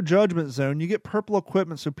no judgment zone? You get purple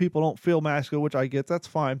equipment so people don't feel masculine, which I get, that's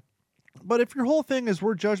fine. But if your whole thing is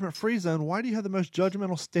we're judgment-free zone, why do you have the most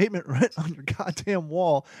judgmental statement written on your goddamn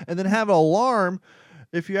wall and then have an alarm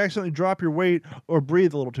if you accidentally drop your weight or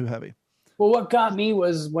breathe a little too heavy? Well, what got me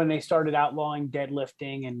was when they started outlawing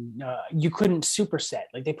deadlifting, and you couldn't superset.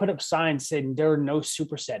 Like, they put up signs saying there are no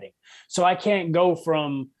supersetting. So I can't go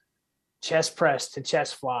from chest press to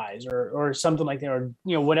chest flies or something like that, or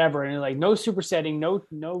whatever. And like, no supersetting, no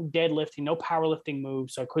deadlifting, no powerlifting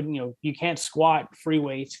moves. So I couldn't, you can't squat free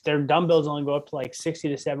weights. Their dumbbells only go up to like 60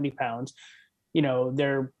 to 70 pounds.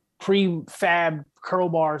 Their prefab curl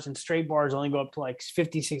bars and straight bars only go up to like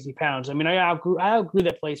 50, 60 pounds. I mean, I outgrew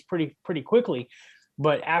that place pretty quickly,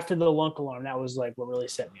 but after the lunk alarm, that was like what really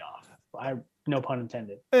set me off. No pun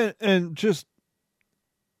intended. And just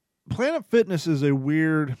Planet Fitness is a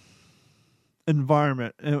weird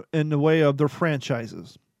environment in the way of their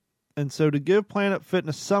franchises. And so to give Planet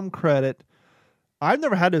Fitness some credit, I've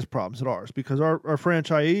never had those problems at ours because our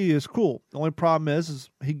franchisee is cool. The only problem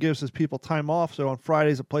is he gives his people time off. So on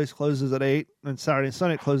Fridays, the place closes at 8, and Saturday and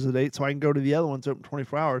Sunday it closes at 8. So I can go to the other ones open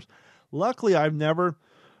 24 hours. Luckily, I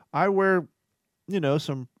wear,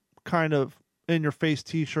 some kind of in your face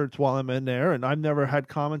t-shirts while I'm in there. And I've never had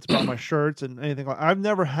comments about my shirts and anything I've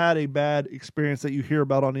never had a bad experience that you hear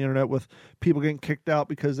about on the internet with people getting kicked out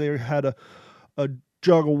because they had a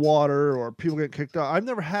jug of water or people getting kicked out. I've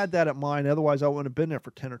never had that at mine. Otherwise I wouldn't have been there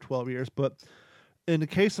for 10 or 12 years. But in the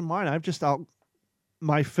case of mine, I've just out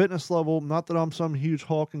my fitness level. Not that I'm some huge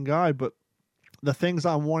hulking guy, but the things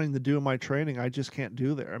I'm wanting to do in my training, I just can't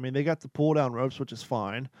do there. I mean, they got the pull down ropes, which is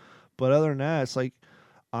fine. But other than that, it's like,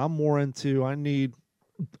 I'm more into,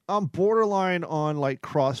 I'm borderline on like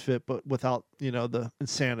CrossFit, but without, the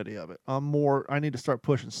insanity of it. I need to start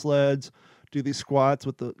pushing sleds, do these squats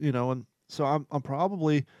with the, and so I'm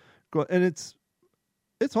probably going, and it's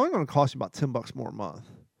only going to cost you about $10 more a month.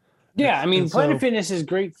 Yeah. I mean, Planet Fitness is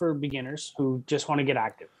great for beginners who just want to get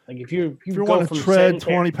active. Like if you want to tread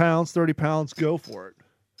 20 pounds, 30 pounds, go for it.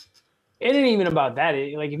 It ain't even about that.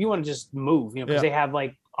 Like if you want to just move, because they have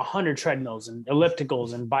like 100 treadmills and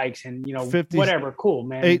ellipticals and bikes and 50, whatever, cool,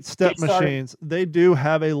 man. 8-step machines. They do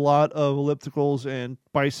have a lot of ellipticals and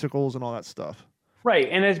bicycles and all that stuff.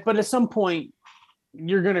 Right, but at some point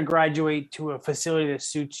you're going to graduate to a facility that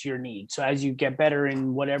suits your needs. So as you get better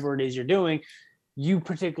in whatever it is you're doing, you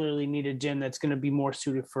particularly need a gym that's going to be more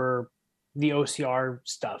suited for the OCR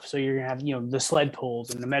stuff. So you're going to have the sled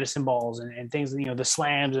pulls and the medicine balls and things, the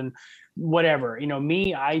slams and whatever.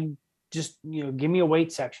 Me, I just give me a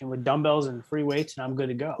weight section with dumbbells and free weights and I'm good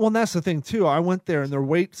to go. Well, and that's the thing too. I went there and their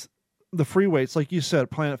weights, the free weights, like you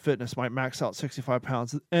said, Planet Fitness might max out 65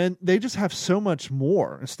 pounds and they just have so much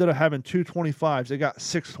more. Instead of having 225s, they got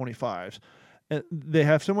 625s and they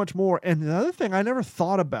have so much more. And the other thing I never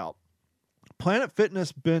thought about, Planet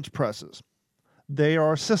Fitness bench presses, they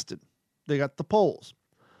are assisted. They got the poles.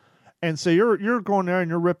 And so you're going there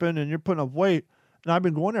and you're ripping and you're putting up weight. And I've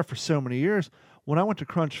been going there for so many years. When I went to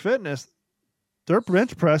Crunch Fitness, their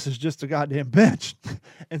bench press is just a goddamn bench.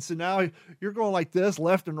 And so now you're going like this,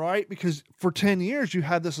 left and right, because for 10 years you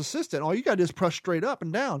had this assistant. All you got to do is press straight up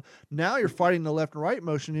and down. Now you're fighting the left and right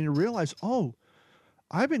motion and you realize, oh,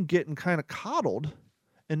 I've been getting kind of coddled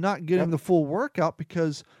and not getting the full workout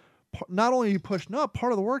because not only are you pushing up,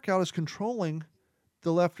 part of the workout is controlling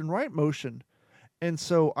the left and right motion. And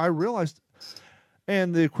so I realized,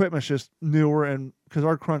 and the equipment's just newer, and because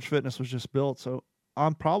our Crunch Fitness was just built, so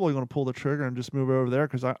I'm probably going to pull the trigger and just move over there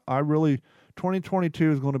because I really,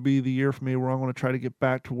 2022 is going to be the year for me where I'm going to try to get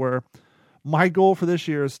back to where my goal for this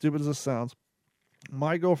year, as stupid as this sounds,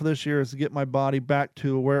 my goal for this year is to get my body back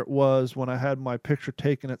to where it was when I had my picture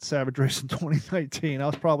taken at Savage Race in 2019.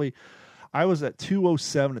 I was at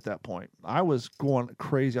 207 at that point. I was going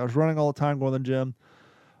crazy. I was running all the time, going to the gym.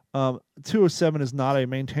 207 is not a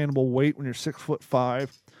maintainable weight when you're 6'5".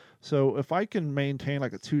 So if I can maintain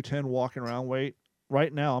like a 210 walking around weight,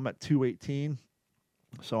 right now I'm at 218.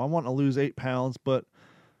 So I want to lose 8 pounds, but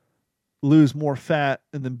lose more fat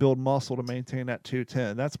and then build muscle to maintain that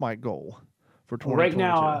 210. That's my goal for 2022. Right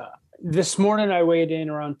now, this morning I weighed in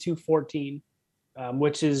around 214,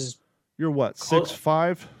 which is... You're what,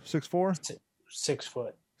 6'5", 6'4"? 6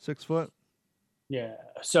 foot. 6 foot? Yeah.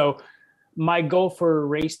 So my goal for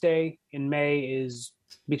race day in May is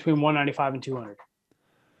between 195 and 200.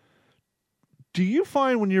 Do you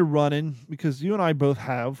find when you're running, because you and I both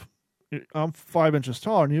have, I'm 5 inches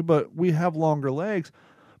taller than you, but we have longer legs,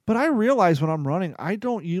 but I realize when I'm running, I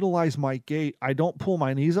don't utilize my gait. I don't pull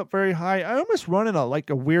my knees up very high. I almost run in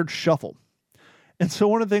a weird shuffle. And so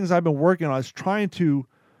one of the things I've been working on is trying to,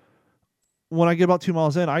 when I get about 2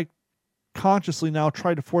 miles in, I consciously now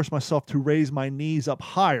try to force myself to raise my knees up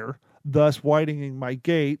higher, thus widening my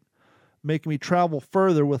gait, making me travel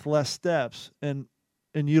further with less steps and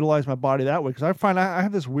utilize my body that way. Because I find I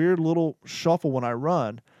have this weird little shuffle when I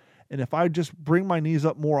run. And if I just bring my knees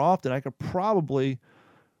up more often, I could probably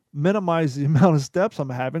minimize the amount of steps I'm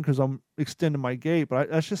having because I'm extending my gait.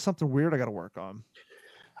 But that's just something weird I got to work on.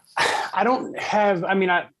 I'm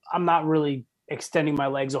not really extending my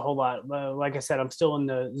legs a whole lot. Like I said, I'm still in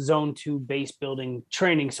the zone 2 base building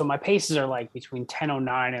training. So my paces are like between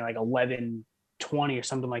 10:09 and like 11:20 or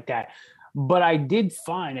something like that. But I did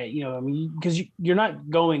find it, because you're not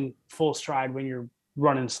going full stride when you're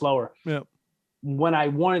running slower. Yeah. When I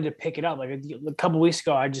wanted to pick it up, like a couple of weeks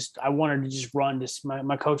ago, I wanted to just run this.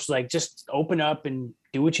 My coach was like, just open up and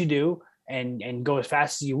do what you do and go as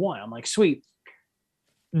fast as you want. I'm like, sweet.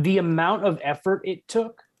 The amount of effort it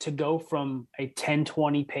took to go from a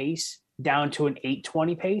 10:20 pace down to an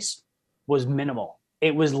 8:20 pace was minimal.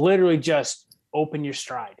 It was literally just open your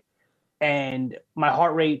stride. And my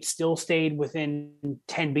heart rate still stayed within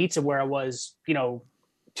 10 beats of where I was,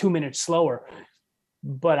 2 minutes slower.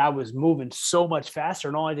 But I was moving so much faster,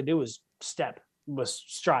 and all I had to do was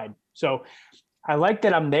stride. So I like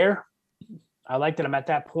that I'm there. I like that I'm at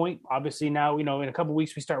that point. Obviously now, in a couple of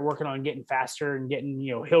weeks, we start working on getting faster and getting,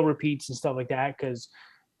 hill repeats and stuff like that, because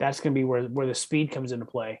that's going to be where the speed comes into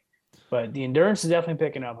play. But the endurance is definitely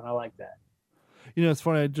picking up, and I like that. It's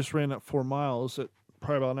funny. I just ran up 4 miles at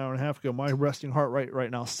probably about an hour and a half ago. My resting heart rate right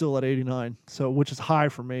now is still at 89, which is high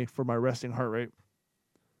for me for my resting heart rate.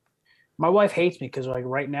 My wife hates me because like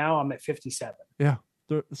right now I'm at 57. Yeah.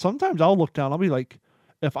 Sometimes I'll look down. I'll be like,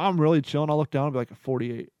 if I'm really chilling, I'll look down and be like at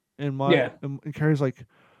 48. And and Carrie's like,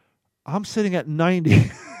 I'm sitting at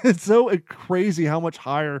 90. It's so crazy how much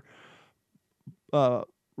higher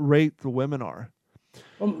rate the women are.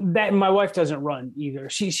 That my wife doesn't run either.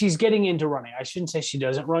 She's getting into running. I shouldn't say she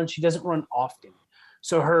doesn't run. She doesn't run often.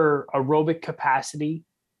 So her aerobic capacity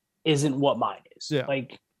isn't what mine is. Yeah.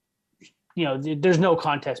 Like, there's no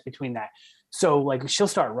contest between that. So like she'll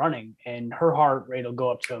start running and her heart rate will go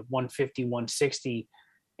up to 150, 160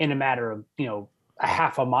 in a matter of, a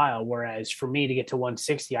half a mile. Whereas for me to get to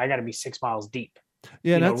 160, I got to be 6 miles deep.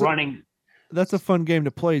 Yeah. Running. That's a fun game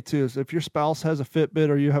to play too. Is if your spouse has a Fitbit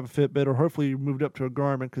or you have a Fitbit, or hopefully you moved up to a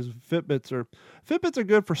Garmin, because Fitbits are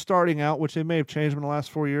good for starting out, which they may have changed in the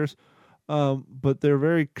last 4 years. But they're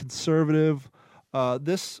very conservative.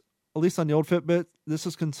 This, at least on the old Fitbit, this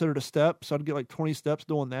is considered a step. So I'd get like 20 steps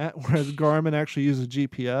doing that. Whereas Garmin actually uses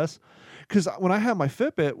GPS. Because when I had my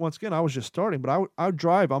Fitbit, once again, I was just starting, but I would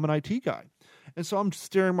drive. I'm an IT guy. And so I'm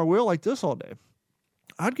steering my wheel like this all day.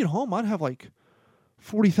 I'd get home. I'd have like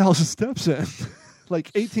 40,000 steps in, like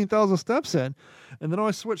 18,000 steps in. And then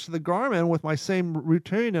I switched to the Garmin with my same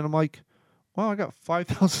routine. And I'm like, wow, I got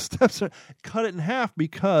 5,000 steps in. Cut it in half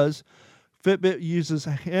because Fitbit uses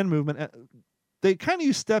hand movement. They kind of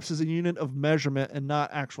use steps as a unit of measurement and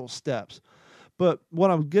not actual steps. But what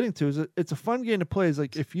I'm getting to is it's a fun game to play. Is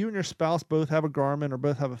like if you and your spouse both have a Garmin or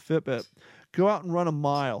both have a Fitbit, go out and run a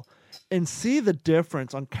mile and see the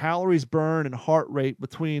difference on calories burned and heart rate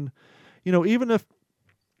between, even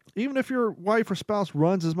if your wife or spouse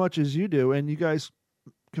runs as much as you do and you guys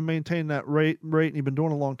can maintain that rate and you've been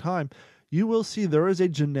doing it a long time, you will see there is a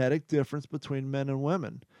genetic difference between men and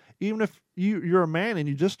women. Even if you're a man and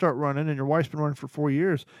you just start running and your wife's been running for 4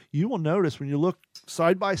 years, you will notice when you look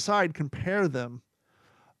side by side, compare them,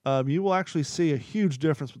 you will actually see a huge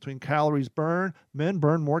difference between calories burned. Men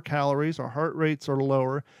burn more calories. Our heart rates are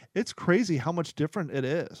lower. It's crazy how much different it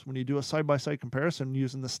is when you do a side-by-side comparison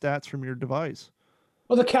using the stats from your device.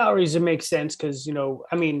 Well, the calories, it makes sense because, okay,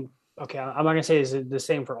 I'm not going to say it's the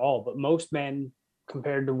same for all, but most men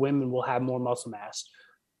compared to women will have more muscle mass.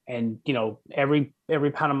 And, every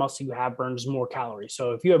pound of muscle you have burns more calories.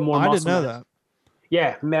 So if you have more muscle mass. I didn't know that.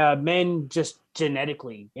 Yeah, men just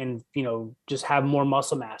genetically and, just have more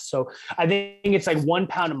muscle mass. So I think it's like 1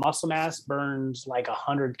 pound of muscle mass burns like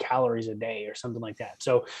 100 calories a day or something like that.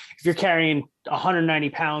 So if you're carrying 190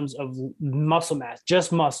 pounds of muscle mass,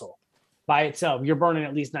 just muscle by itself, you're burning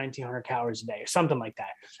at least 1,900 calories a day or something like that.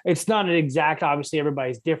 It's not an exact, obviously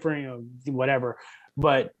everybody's different, whatever,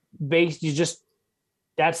 but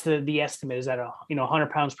that's the estimate is at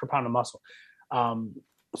 100 pounds per pound of muscle.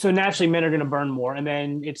 So naturally men are going to burn more, and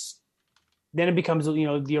then it becomes, the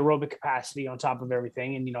aerobic capacity on top of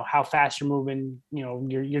everything. And, how fast you're moving,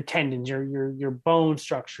 your tendons, your bone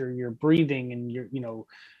structure, your breathing, and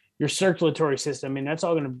your circulatory system. And that's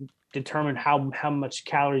all going to determine how much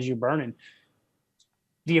calories you're burning.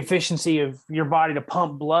 The efficiency of your body to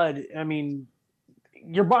pump blood. I mean,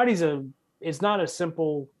 your body's it's not a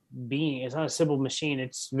simple being. It's not a simple machine.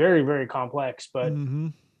 It's very, very complex, but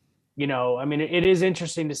it is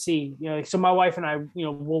interesting to see, so my wife and I,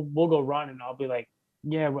 we'll go run and I'll be like,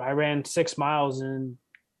 yeah, I ran 6 miles and,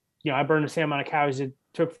 I burned the same amount of calories it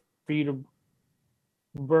took for you to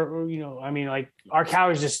burn, like our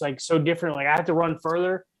calories just like so different. Like I have to run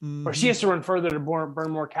further or she has to run further to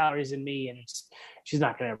burn more calories than me. And she's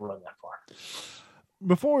not going to ever run that far.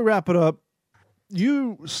 Before we wrap it up,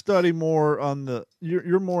 you study more on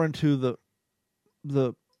you're more into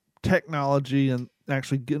the technology and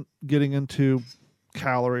actually getting into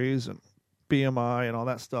calories and BMI and all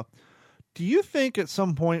that stuff. Do you think at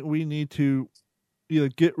some point we need to either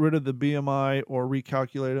get rid of the BMI or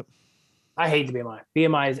recalculate it? I hate the BMI.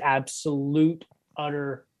 BMI is absolute,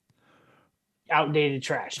 utter, outdated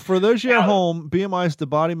trash. For those of you at home, BMI is the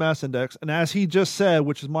body mass index. And as he just said,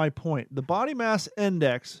 which is my point, the body mass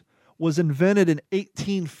index was invented in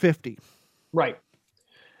 1850. Right.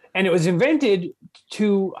 And it was invented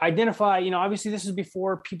to identify, obviously this is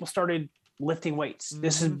before people started lifting weights. Mm-hmm.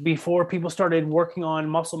 This is before people started working on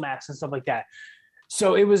muscle mass and stuff like that.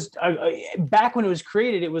 So it was back when it was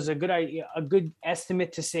created, it was a good idea, a good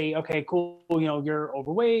estimate to say, okay, cool. You're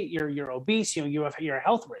overweight, you're obese, you're a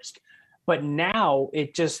health risk. But now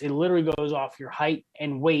it literally goes off your height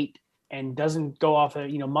and weight and doesn't go off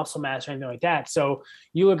of, muscle mass or anything like that. So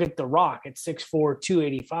you look at The Rock at 6'4",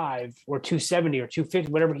 285 or 270 or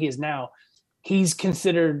 250, whatever he is now, he's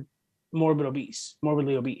considered morbidly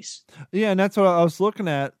obese. Yeah, and that's what I was looking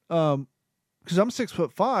at. Because I'm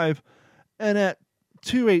 6'5", and at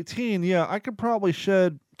 218, yeah, I could probably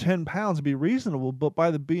shed 10 pounds to be reasonable, but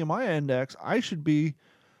by the BMI index, I should be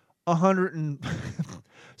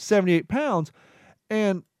 178 pounds.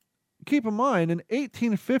 And keep in mind, in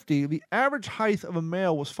 1850, the average height of a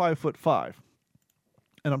male was 5'5",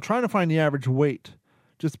 and I'm trying to find the average weight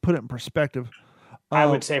just to put it in perspective. I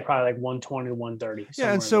would say probably like 120 to 130.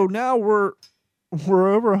 Yeah, and so now we're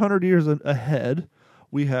over 100 years ahead.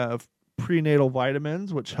 We have prenatal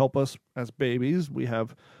vitamins, which help us as babies. We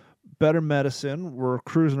have better medicine. We're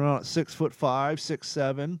cruising around at 6'5",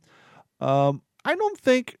 6'7". I don't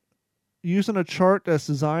think using a chart that's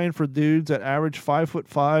designed for dudes that average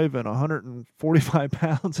 5'5" and 145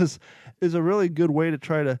 pounds is a really good way to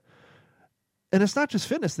try to. And it's not just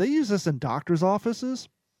fitness; they use this in doctors' offices.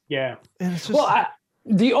 Yeah, and it's just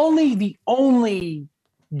the only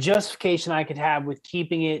justification I could have with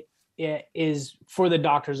keeping it is for the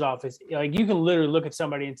doctor's office. Like, you can literally look at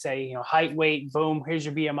somebody and say, height, weight, boom, here's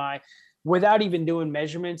your BMI, without even doing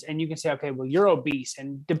measurements, and you can say, okay, well, you're obese,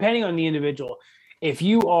 and depending on the individual. If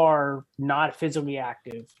you are not physically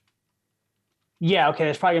active, yeah, okay,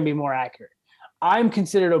 that's probably going to be more accurate. I'm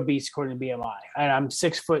considered obese according to BMI, and I'm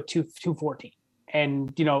 6 foot 214.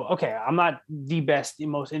 And, okay, I'm not the best, the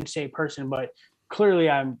most in shape person, but clearly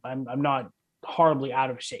I'm not horribly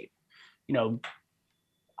out of shape.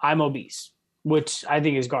 I'm obese, which I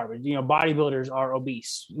think is garbage. Bodybuilders are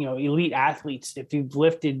obese. Elite athletes, if you've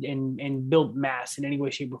lifted and built mass in any way,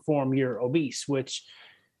 shape, or form, you're obese, which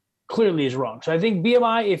clearly is wrong. So I think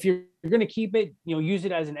BMI, if you're going to keep it, use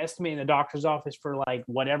it as an estimate in the doctor's office for like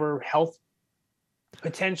whatever health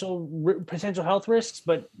potential health risks,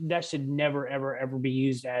 but that should never, ever, ever be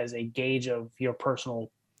used as a gauge of your personal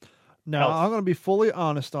Now, health. I'm going to be fully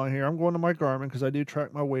honest on here. I'm going to my Garmin because I do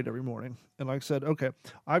track my weight every morning. And like I said, okay,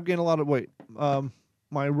 I've gained a lot of weight.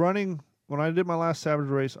 My running, when I did my last Savage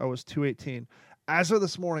race, I was 218. As of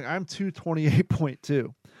this morning, I'm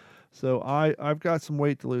 228.2. So I've got some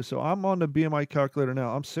weight to lose. So I'm on the BMI calculator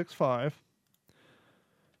now. I'm 6'5".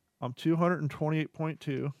 I'm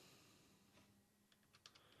 228.2.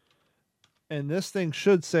 And this thing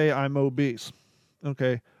should say I'm obese.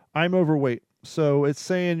 Okay, I'm overweight. So it's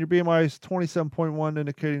saying your BMI is 27.1,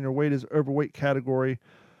 indicating your weight is overweight category.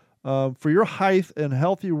 For your height and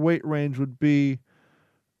healthy weight range would be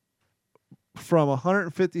from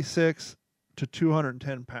 156 to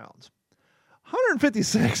 210 pounds.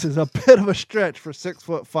 156 is a bit of a stretch for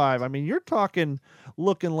 6'5". I mean, you're talking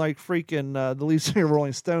looking like freaking the lead singer of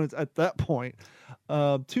Rolling Stones at that point.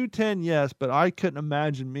 210, yes, but I couldn't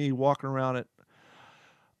imagine me walking around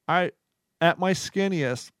at my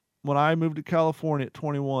skinniest. When I moved to California at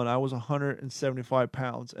 21, I was 175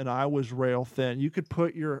 pounds, and I was rail thin. You could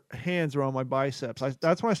put your hands around my biceps.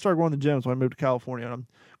 That's when I started going to the gyms when I moved to California, and I'm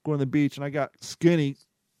going to the beach, and I got skinny,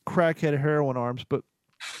 crackhead heroin arms, but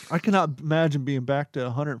I cannot imagine being back to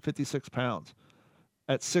 156 pounds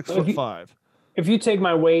at 6'5". If you take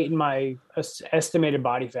my weight and my estimated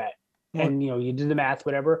body fat, and you do the math,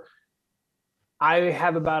 whatever, I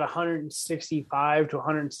have about 165 to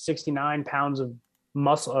 169 pounds of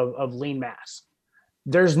muscle of lean mass.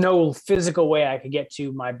 There's no physical way I could get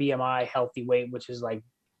to my BMI healthy weight, which is like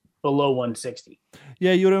below 160.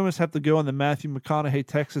 Yeah, you would almost have to go on the Matthew McConaughey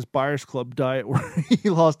Texas Buyers Club diet where he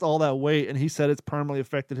lost all that weight, and he said it's permanently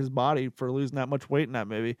affected his body for losing that much weight in that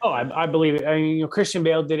movie. Oh, I believe it. I mean, Christian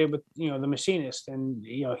Bale did it with The Machinist, and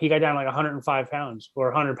he got down like 105 pounds or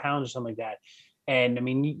 100 pounds or something like that. And I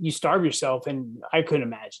mean, you starve yourself, and I couldn't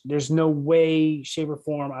imagine. There's no way, shape, or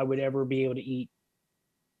form I would ever be able to eat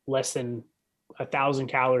less than 1,000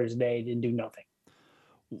 calories a day and do nothing.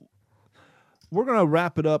 We're going to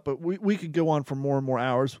wrap it up, but we could go on for more and more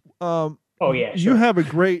hours. Oh yeah. Sure. You have a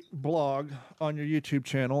great blog on your YouTube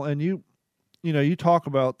channel, and you talk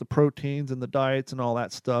about the proteins and the diets and all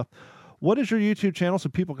that stuff. What is your YouTube channel so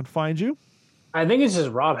people can find you? I think it's just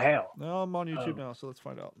Rob Hale. No, I'm on YouTube now, so let's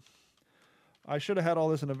find out. I should have had all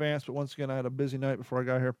this in advance, but once again, I had a busy night before I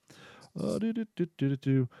got here.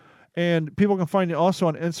 And people can find you also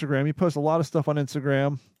on Instagram. You post a lot of stuff on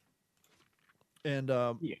Instagram. And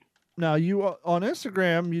now you on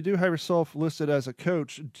Instagram, you do have yourself listed as a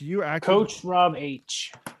coach. Do you Coach Rob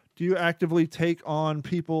H? Do you actively take on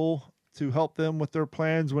people to help them with their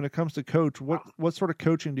plans when it comes to coach? What sort of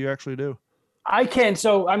coaching do you actually do? I can.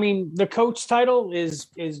 So, I mean, the coach title is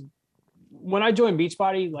when I joined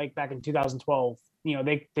Beachbody, like back in 2012, you know,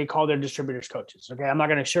 they call their distributors coaches. Okay. I'm not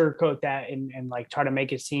going to sugarcoat that and like try to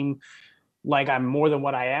make it seem like I'm more than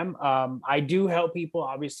what I am. I do help people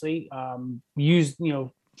obviously, use, you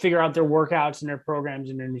know, figure out their workouts and their programs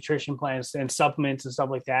and their nutrition plans and supplements and stuff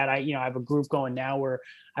like that. I have a group going now where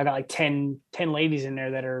I got like 10 ladies in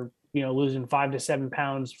there that are, you know, losing 5 to 7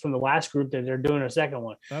 pounds from the last group that they're doing a second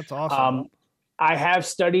one. That's awesome. I have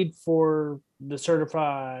studied for the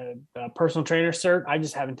certified personal trainer cert. I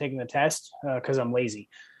just haven't taken the test because I'm lazy.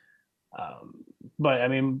 But I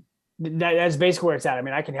mean, that's basically where it's at. I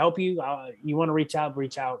mean, I can help you. You want to reach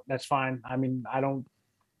out. That's fine. I mean, I don't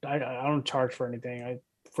charge for anything.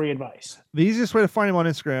 Free advice. The easiest way to find him on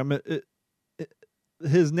Instagram,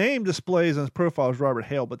 his name displays on his profile is Robert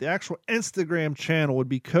Hale, but the actual Instagram channel would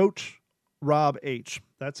be Coach Rob H.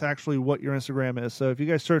 That's actually what your Instagram is. So if you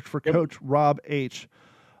guys search for Coach Rob H,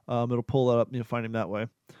 it'll pull that up and you'll find him that way.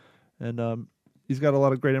 And he's got a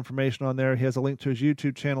lot of great information on there. He has a link to his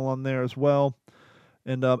YouTube channel on there as well.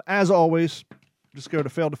 And as always, just go to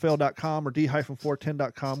fail2fail.com or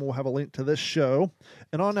d-410.com. We'll have a link to this show.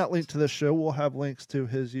 And on that link to this show, we'll have links to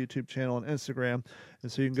his YouTube channel and Instagram.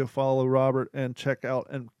 And so you can go follow Robert and check out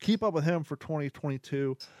and keep up with him for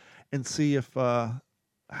 2022 and see if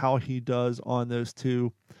how he does on those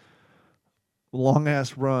 2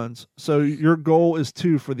 long-ass runs. So your goal is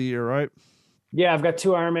 2 for the year, right? Yeah, I've got 2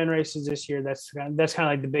 Ironman races this year. That's kind of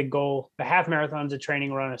like the big goal. The half marathon's a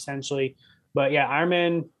training run, essentially. But yeah,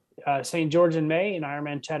 Ironman St. George in May and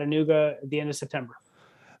Ironman Chattanooga at the end of September.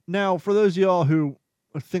 Now, for those of y'all who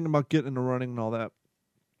are thinking about getting into running and all that,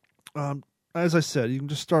 as I said, you can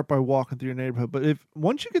just start by walking through your neighborhood. But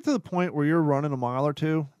once you get to the point where you're running a mile or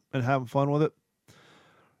 2 and having fun with it,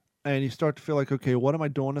 and you start to feel like, okay, what am I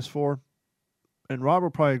doing this for? And Rob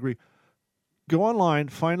will probably agree. Go online,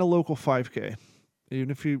 find a local 5K,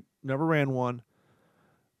 even if you never ran one.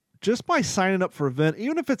 Just by signing up for an event,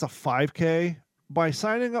 even if it's a 5K, by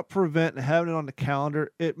signing up for an event and having it on the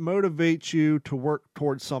calendar, it motivates you to work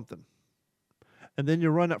towards something. And then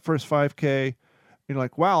you run that first 5K, and you're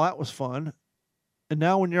like, wow, that was fun. And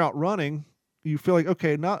now when you're out running, you feel like,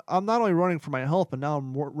 okay, I'm not only running for my health, but now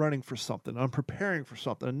I'm running for something. I'm preparing for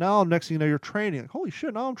something. And now next thing you know, you're training. Like, holy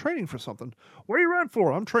shit, now I'm training for something. What are you running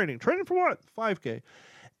for? I'm training. Training for what? 5K.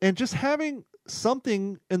 And just having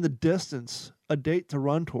something in the distance, a date to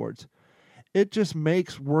run towards, it just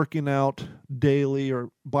makes working out daily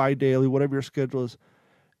or bi-daily, whatever your schedule is,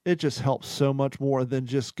 it just helps so much more than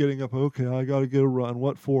just getting up, okay, I got to get a run.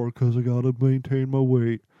 What for? Because I got to maintain my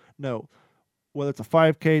weight. No. Whether it's a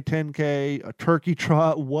 5K, 10K, a turkey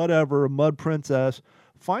trot, whatever, a mud princess,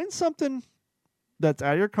 find something that's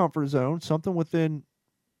out of your comfort zone, something within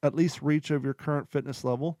at least reach of your current fitness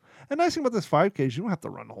level. And nice thing about this 5K is you don't have to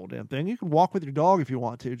run the whole damn thing. You can walk with your dog if you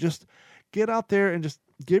want to. Just get out there and just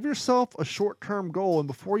give yourself a short-term goal. And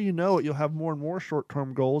before you know it, you'll have more and more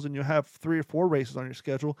short-term goals, and you'll have 3 or 4 races on your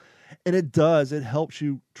schedule. And it helps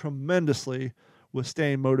you tremendously with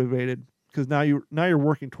staying motivated. Because now you're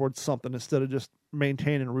working towards something instead of just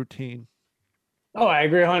maintaining a routine. Oh, I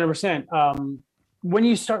agree 100%. When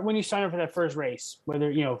you sign up for that first race, whether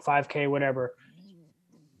 5K, whatever,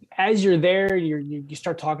 as you're there, you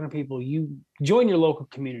start talking to people. You join your local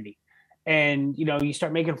community, and you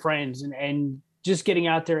start making friends and just getting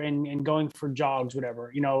out there and going for jogs,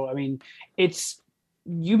 whatever. I mean,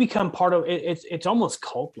 you become part of it. It's almost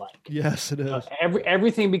cult-like. Yes, it is.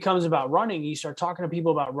 Everything becomes about running. You start talking to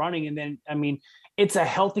people about running, and then, I mean, it's a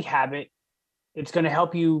healthy habit. It's going to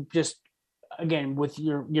help you just, again, with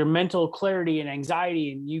your mental clarity and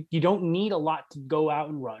anxiety, and you don't need a lot to go out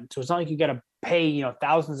and run. So it's not like you got to pay,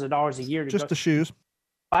 thousands of dollars a year to just the shoes.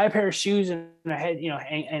 Buy a pair of shoes and a head,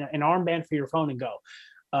 and an armband for your phone and go.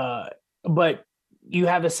 But you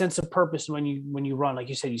have a sense of purpose when you run. Like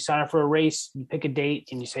you said, you sign up for a race, you pick a date,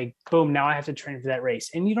 and you say, boom, now I have to train for that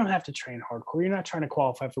race. And you don't have to train hardcore. You're not trying to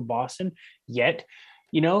qualify for Boston yet.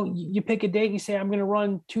 You pick a date and you say, I'm going to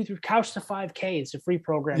run Couch to 5K. It's a free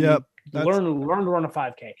program. Yep. Learn to run a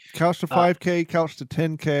 5K. Couch to 5K, Couch to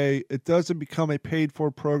 10K. It doesn't become a paid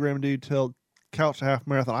for program until Couch to half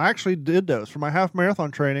marathon. I actually did those for my half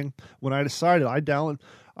marathon training. When I decided, I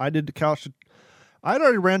did the Couch to, I'd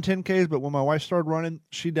already ran 10Ks, but when my wife started running,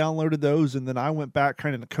 she downloaded those, and then I went back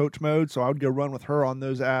kind of in the coach mode, so I would go run with her on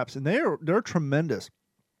those apps, and they're tremendous.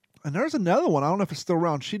 And there's another one. I don't know if it's still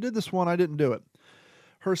around. She did this one. I didn't do it.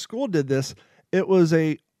 Her school did this. It was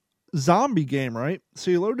a zombie game, right?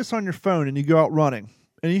 So you load this on your phone, and you go out running,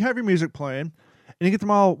 and you have your music playing, and you get to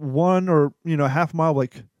mile 1 or half a mile,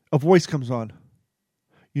 like a voice comes on.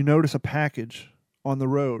 You notice a package on the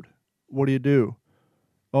road. What do?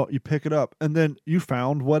 Oh, you pick it up, and then you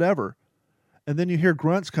found whatever. and then you hear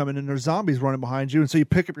grunts coming and there's zombies running behind you. And so you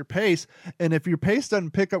pick up your pace. And if your pace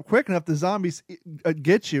doesn't pick up quick enough, the zombies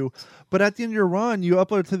get you. But at the end of your run, you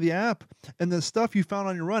upload it to the app and the stuff you found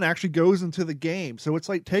on your run actually goes into the game. So it's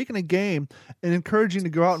like taking a game and encouraging you to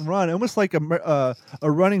go out and run, almost like a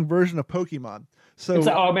running version of Pokemon. So it's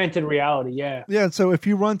an augmented reality, yeah. Yeah, so if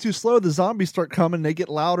you run too slow, the zombies start coming. They get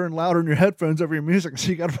louder and louder in your headphones over your music, so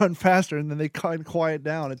you got to run faster, and then they kind of quiet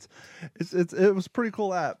down. It was a pretty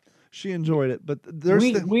cool app. She enjoyed it, but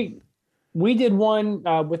we did one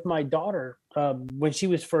with my daughter when she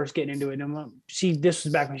was first getting into it. And this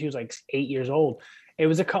was back when she was like 8 years old. It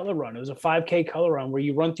was a color run. It was a 5K color run where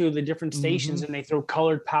you run through the different stations and they throw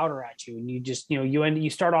colored powder at you. And you just, you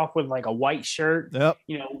start off with like a white shirt,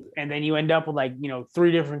 and then you end up with like,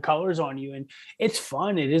 3 different colors on you. And it's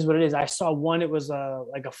fun. It is what it is. I saw one, it was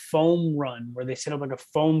like a foam run where they set up like a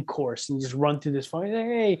foam course and you just run through this foam.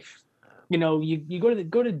 Hey, you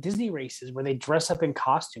go to Disney races where they dress up in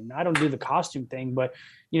costume. Now, I don't do the costume thing, but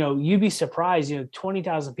you'd be surprised,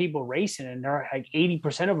 20,000 people racing and they're like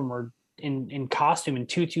 80% of them are in costume and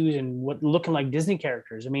tutus and looking like Disney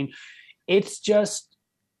characters. I mean, it's just,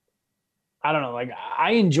 I don't know. Like,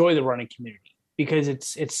 I enjoy the running community because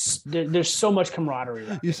there's so much camaraderie.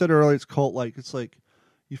 You said earlier it's cult like. It's like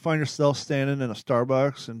you find yourself standing in a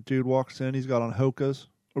Starbucks and dude walks in. He's got on Hoka's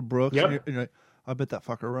or Brooks. Yep. And you're like, I bet that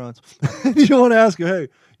fucker runs. You want to ask him, hey,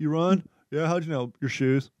 you run? Yeah. How'd you know? Your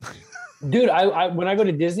shoes. Dude, I when I go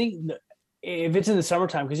to Disney, if it's in the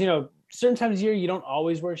summertime, because certain times of year you don't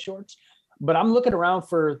always wear shorts, but I'm looking around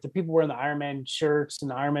for the people wearing the Iron Man shirts and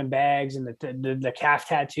the Iron Man bags and the calf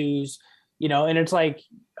tattoos, and it's like,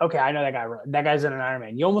 okay, I know that guy. That guy's in an Iron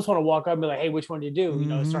Man. You almost want to walk up and be like, hey, which one do you do?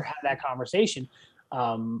 Start having that conversation.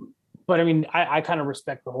 But I mean, I kind of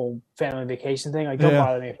respect the whole family vacation thing. Like, don't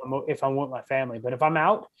bother me if I'm with my family. But if I'm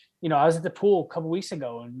out, I was at the pool a couple weeks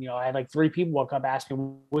ago and, I had like 3 people walk up, ask me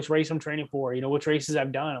which race I'm training for, which races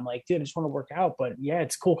I've done. I'm like, dude, I just want to work out. But yeah,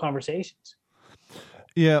 it's cool conversations.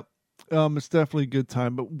 Yeah. It's definitely a good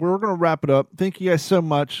time, but we're going to wrap it up. Thank you guys so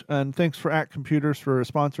much. And thanks for Act Computers for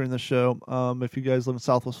sponsoring the show. If you guys live in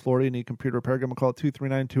Southwest Florida, you need computer repair, give them a call at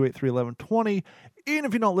 239-283-1120. Even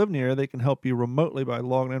if you don't live near, they can help you remotely by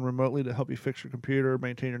logging in remotely to help you fix your computer,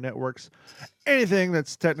 maintain your networks, anything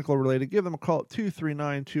that's technical related. Give them a call at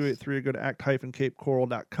 239-283. Go to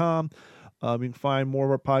act-capecoral.com. You can find more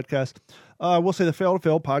of our podcasts. I will say the Fail to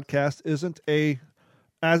Fail podcast isn't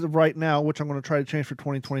as of right now, which I'm going to try to change for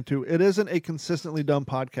 2022, it isn't a consistently done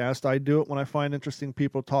podcast. I do it when I find interesting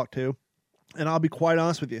people to talk to. And I'll be quite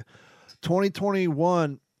honest with you.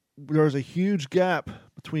 2021, there was a huge gap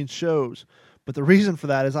between shows. But the reason for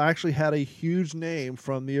that is I actually had a huge name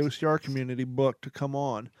from the OCR community booked to come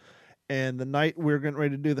on. And the night we were getting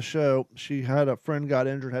ready to do the show, she had a friend got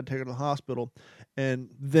injured, had to take her to the hospital.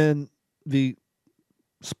 And then the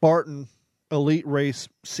Spartan elite race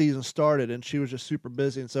season started and she was just super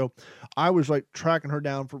busy. And so I was like tracking her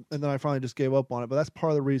down and then I finally just gave up on it, but that's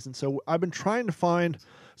part of the reason. So I've been trying to find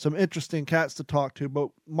some interesting cats to talk to, but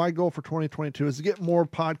my goal for 2022 is to get more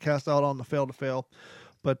podcasts out on the Fail to Fail.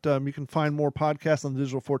 But you can find more podcasts on the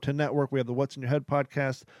Digital 410 Network. We have the What's in Your Head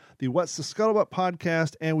podcast, the What's the Scuttlebutt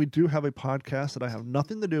podcast, and we do have a podcast that I have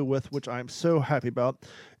nothing to do with, which I'm so happy about.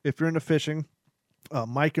 If you're into fishing,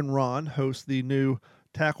 Mike and Ron host the new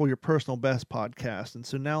Tackle Your Personal Best podcast. And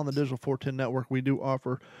so now on the Digital 410 Network, we do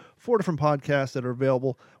offer 4 different podcasts that are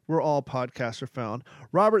available where all podcasts are found.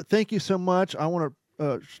 Robert, thank you so much. I want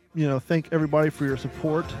to, thank everybody for your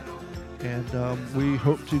support. And we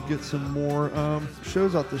hope to get some more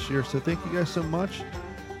shows out this year. So thank you guys so much.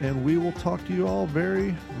 And we will talk to you all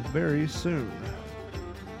very, very soon.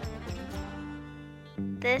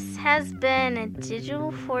 This has been a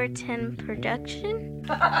Digital 410 production.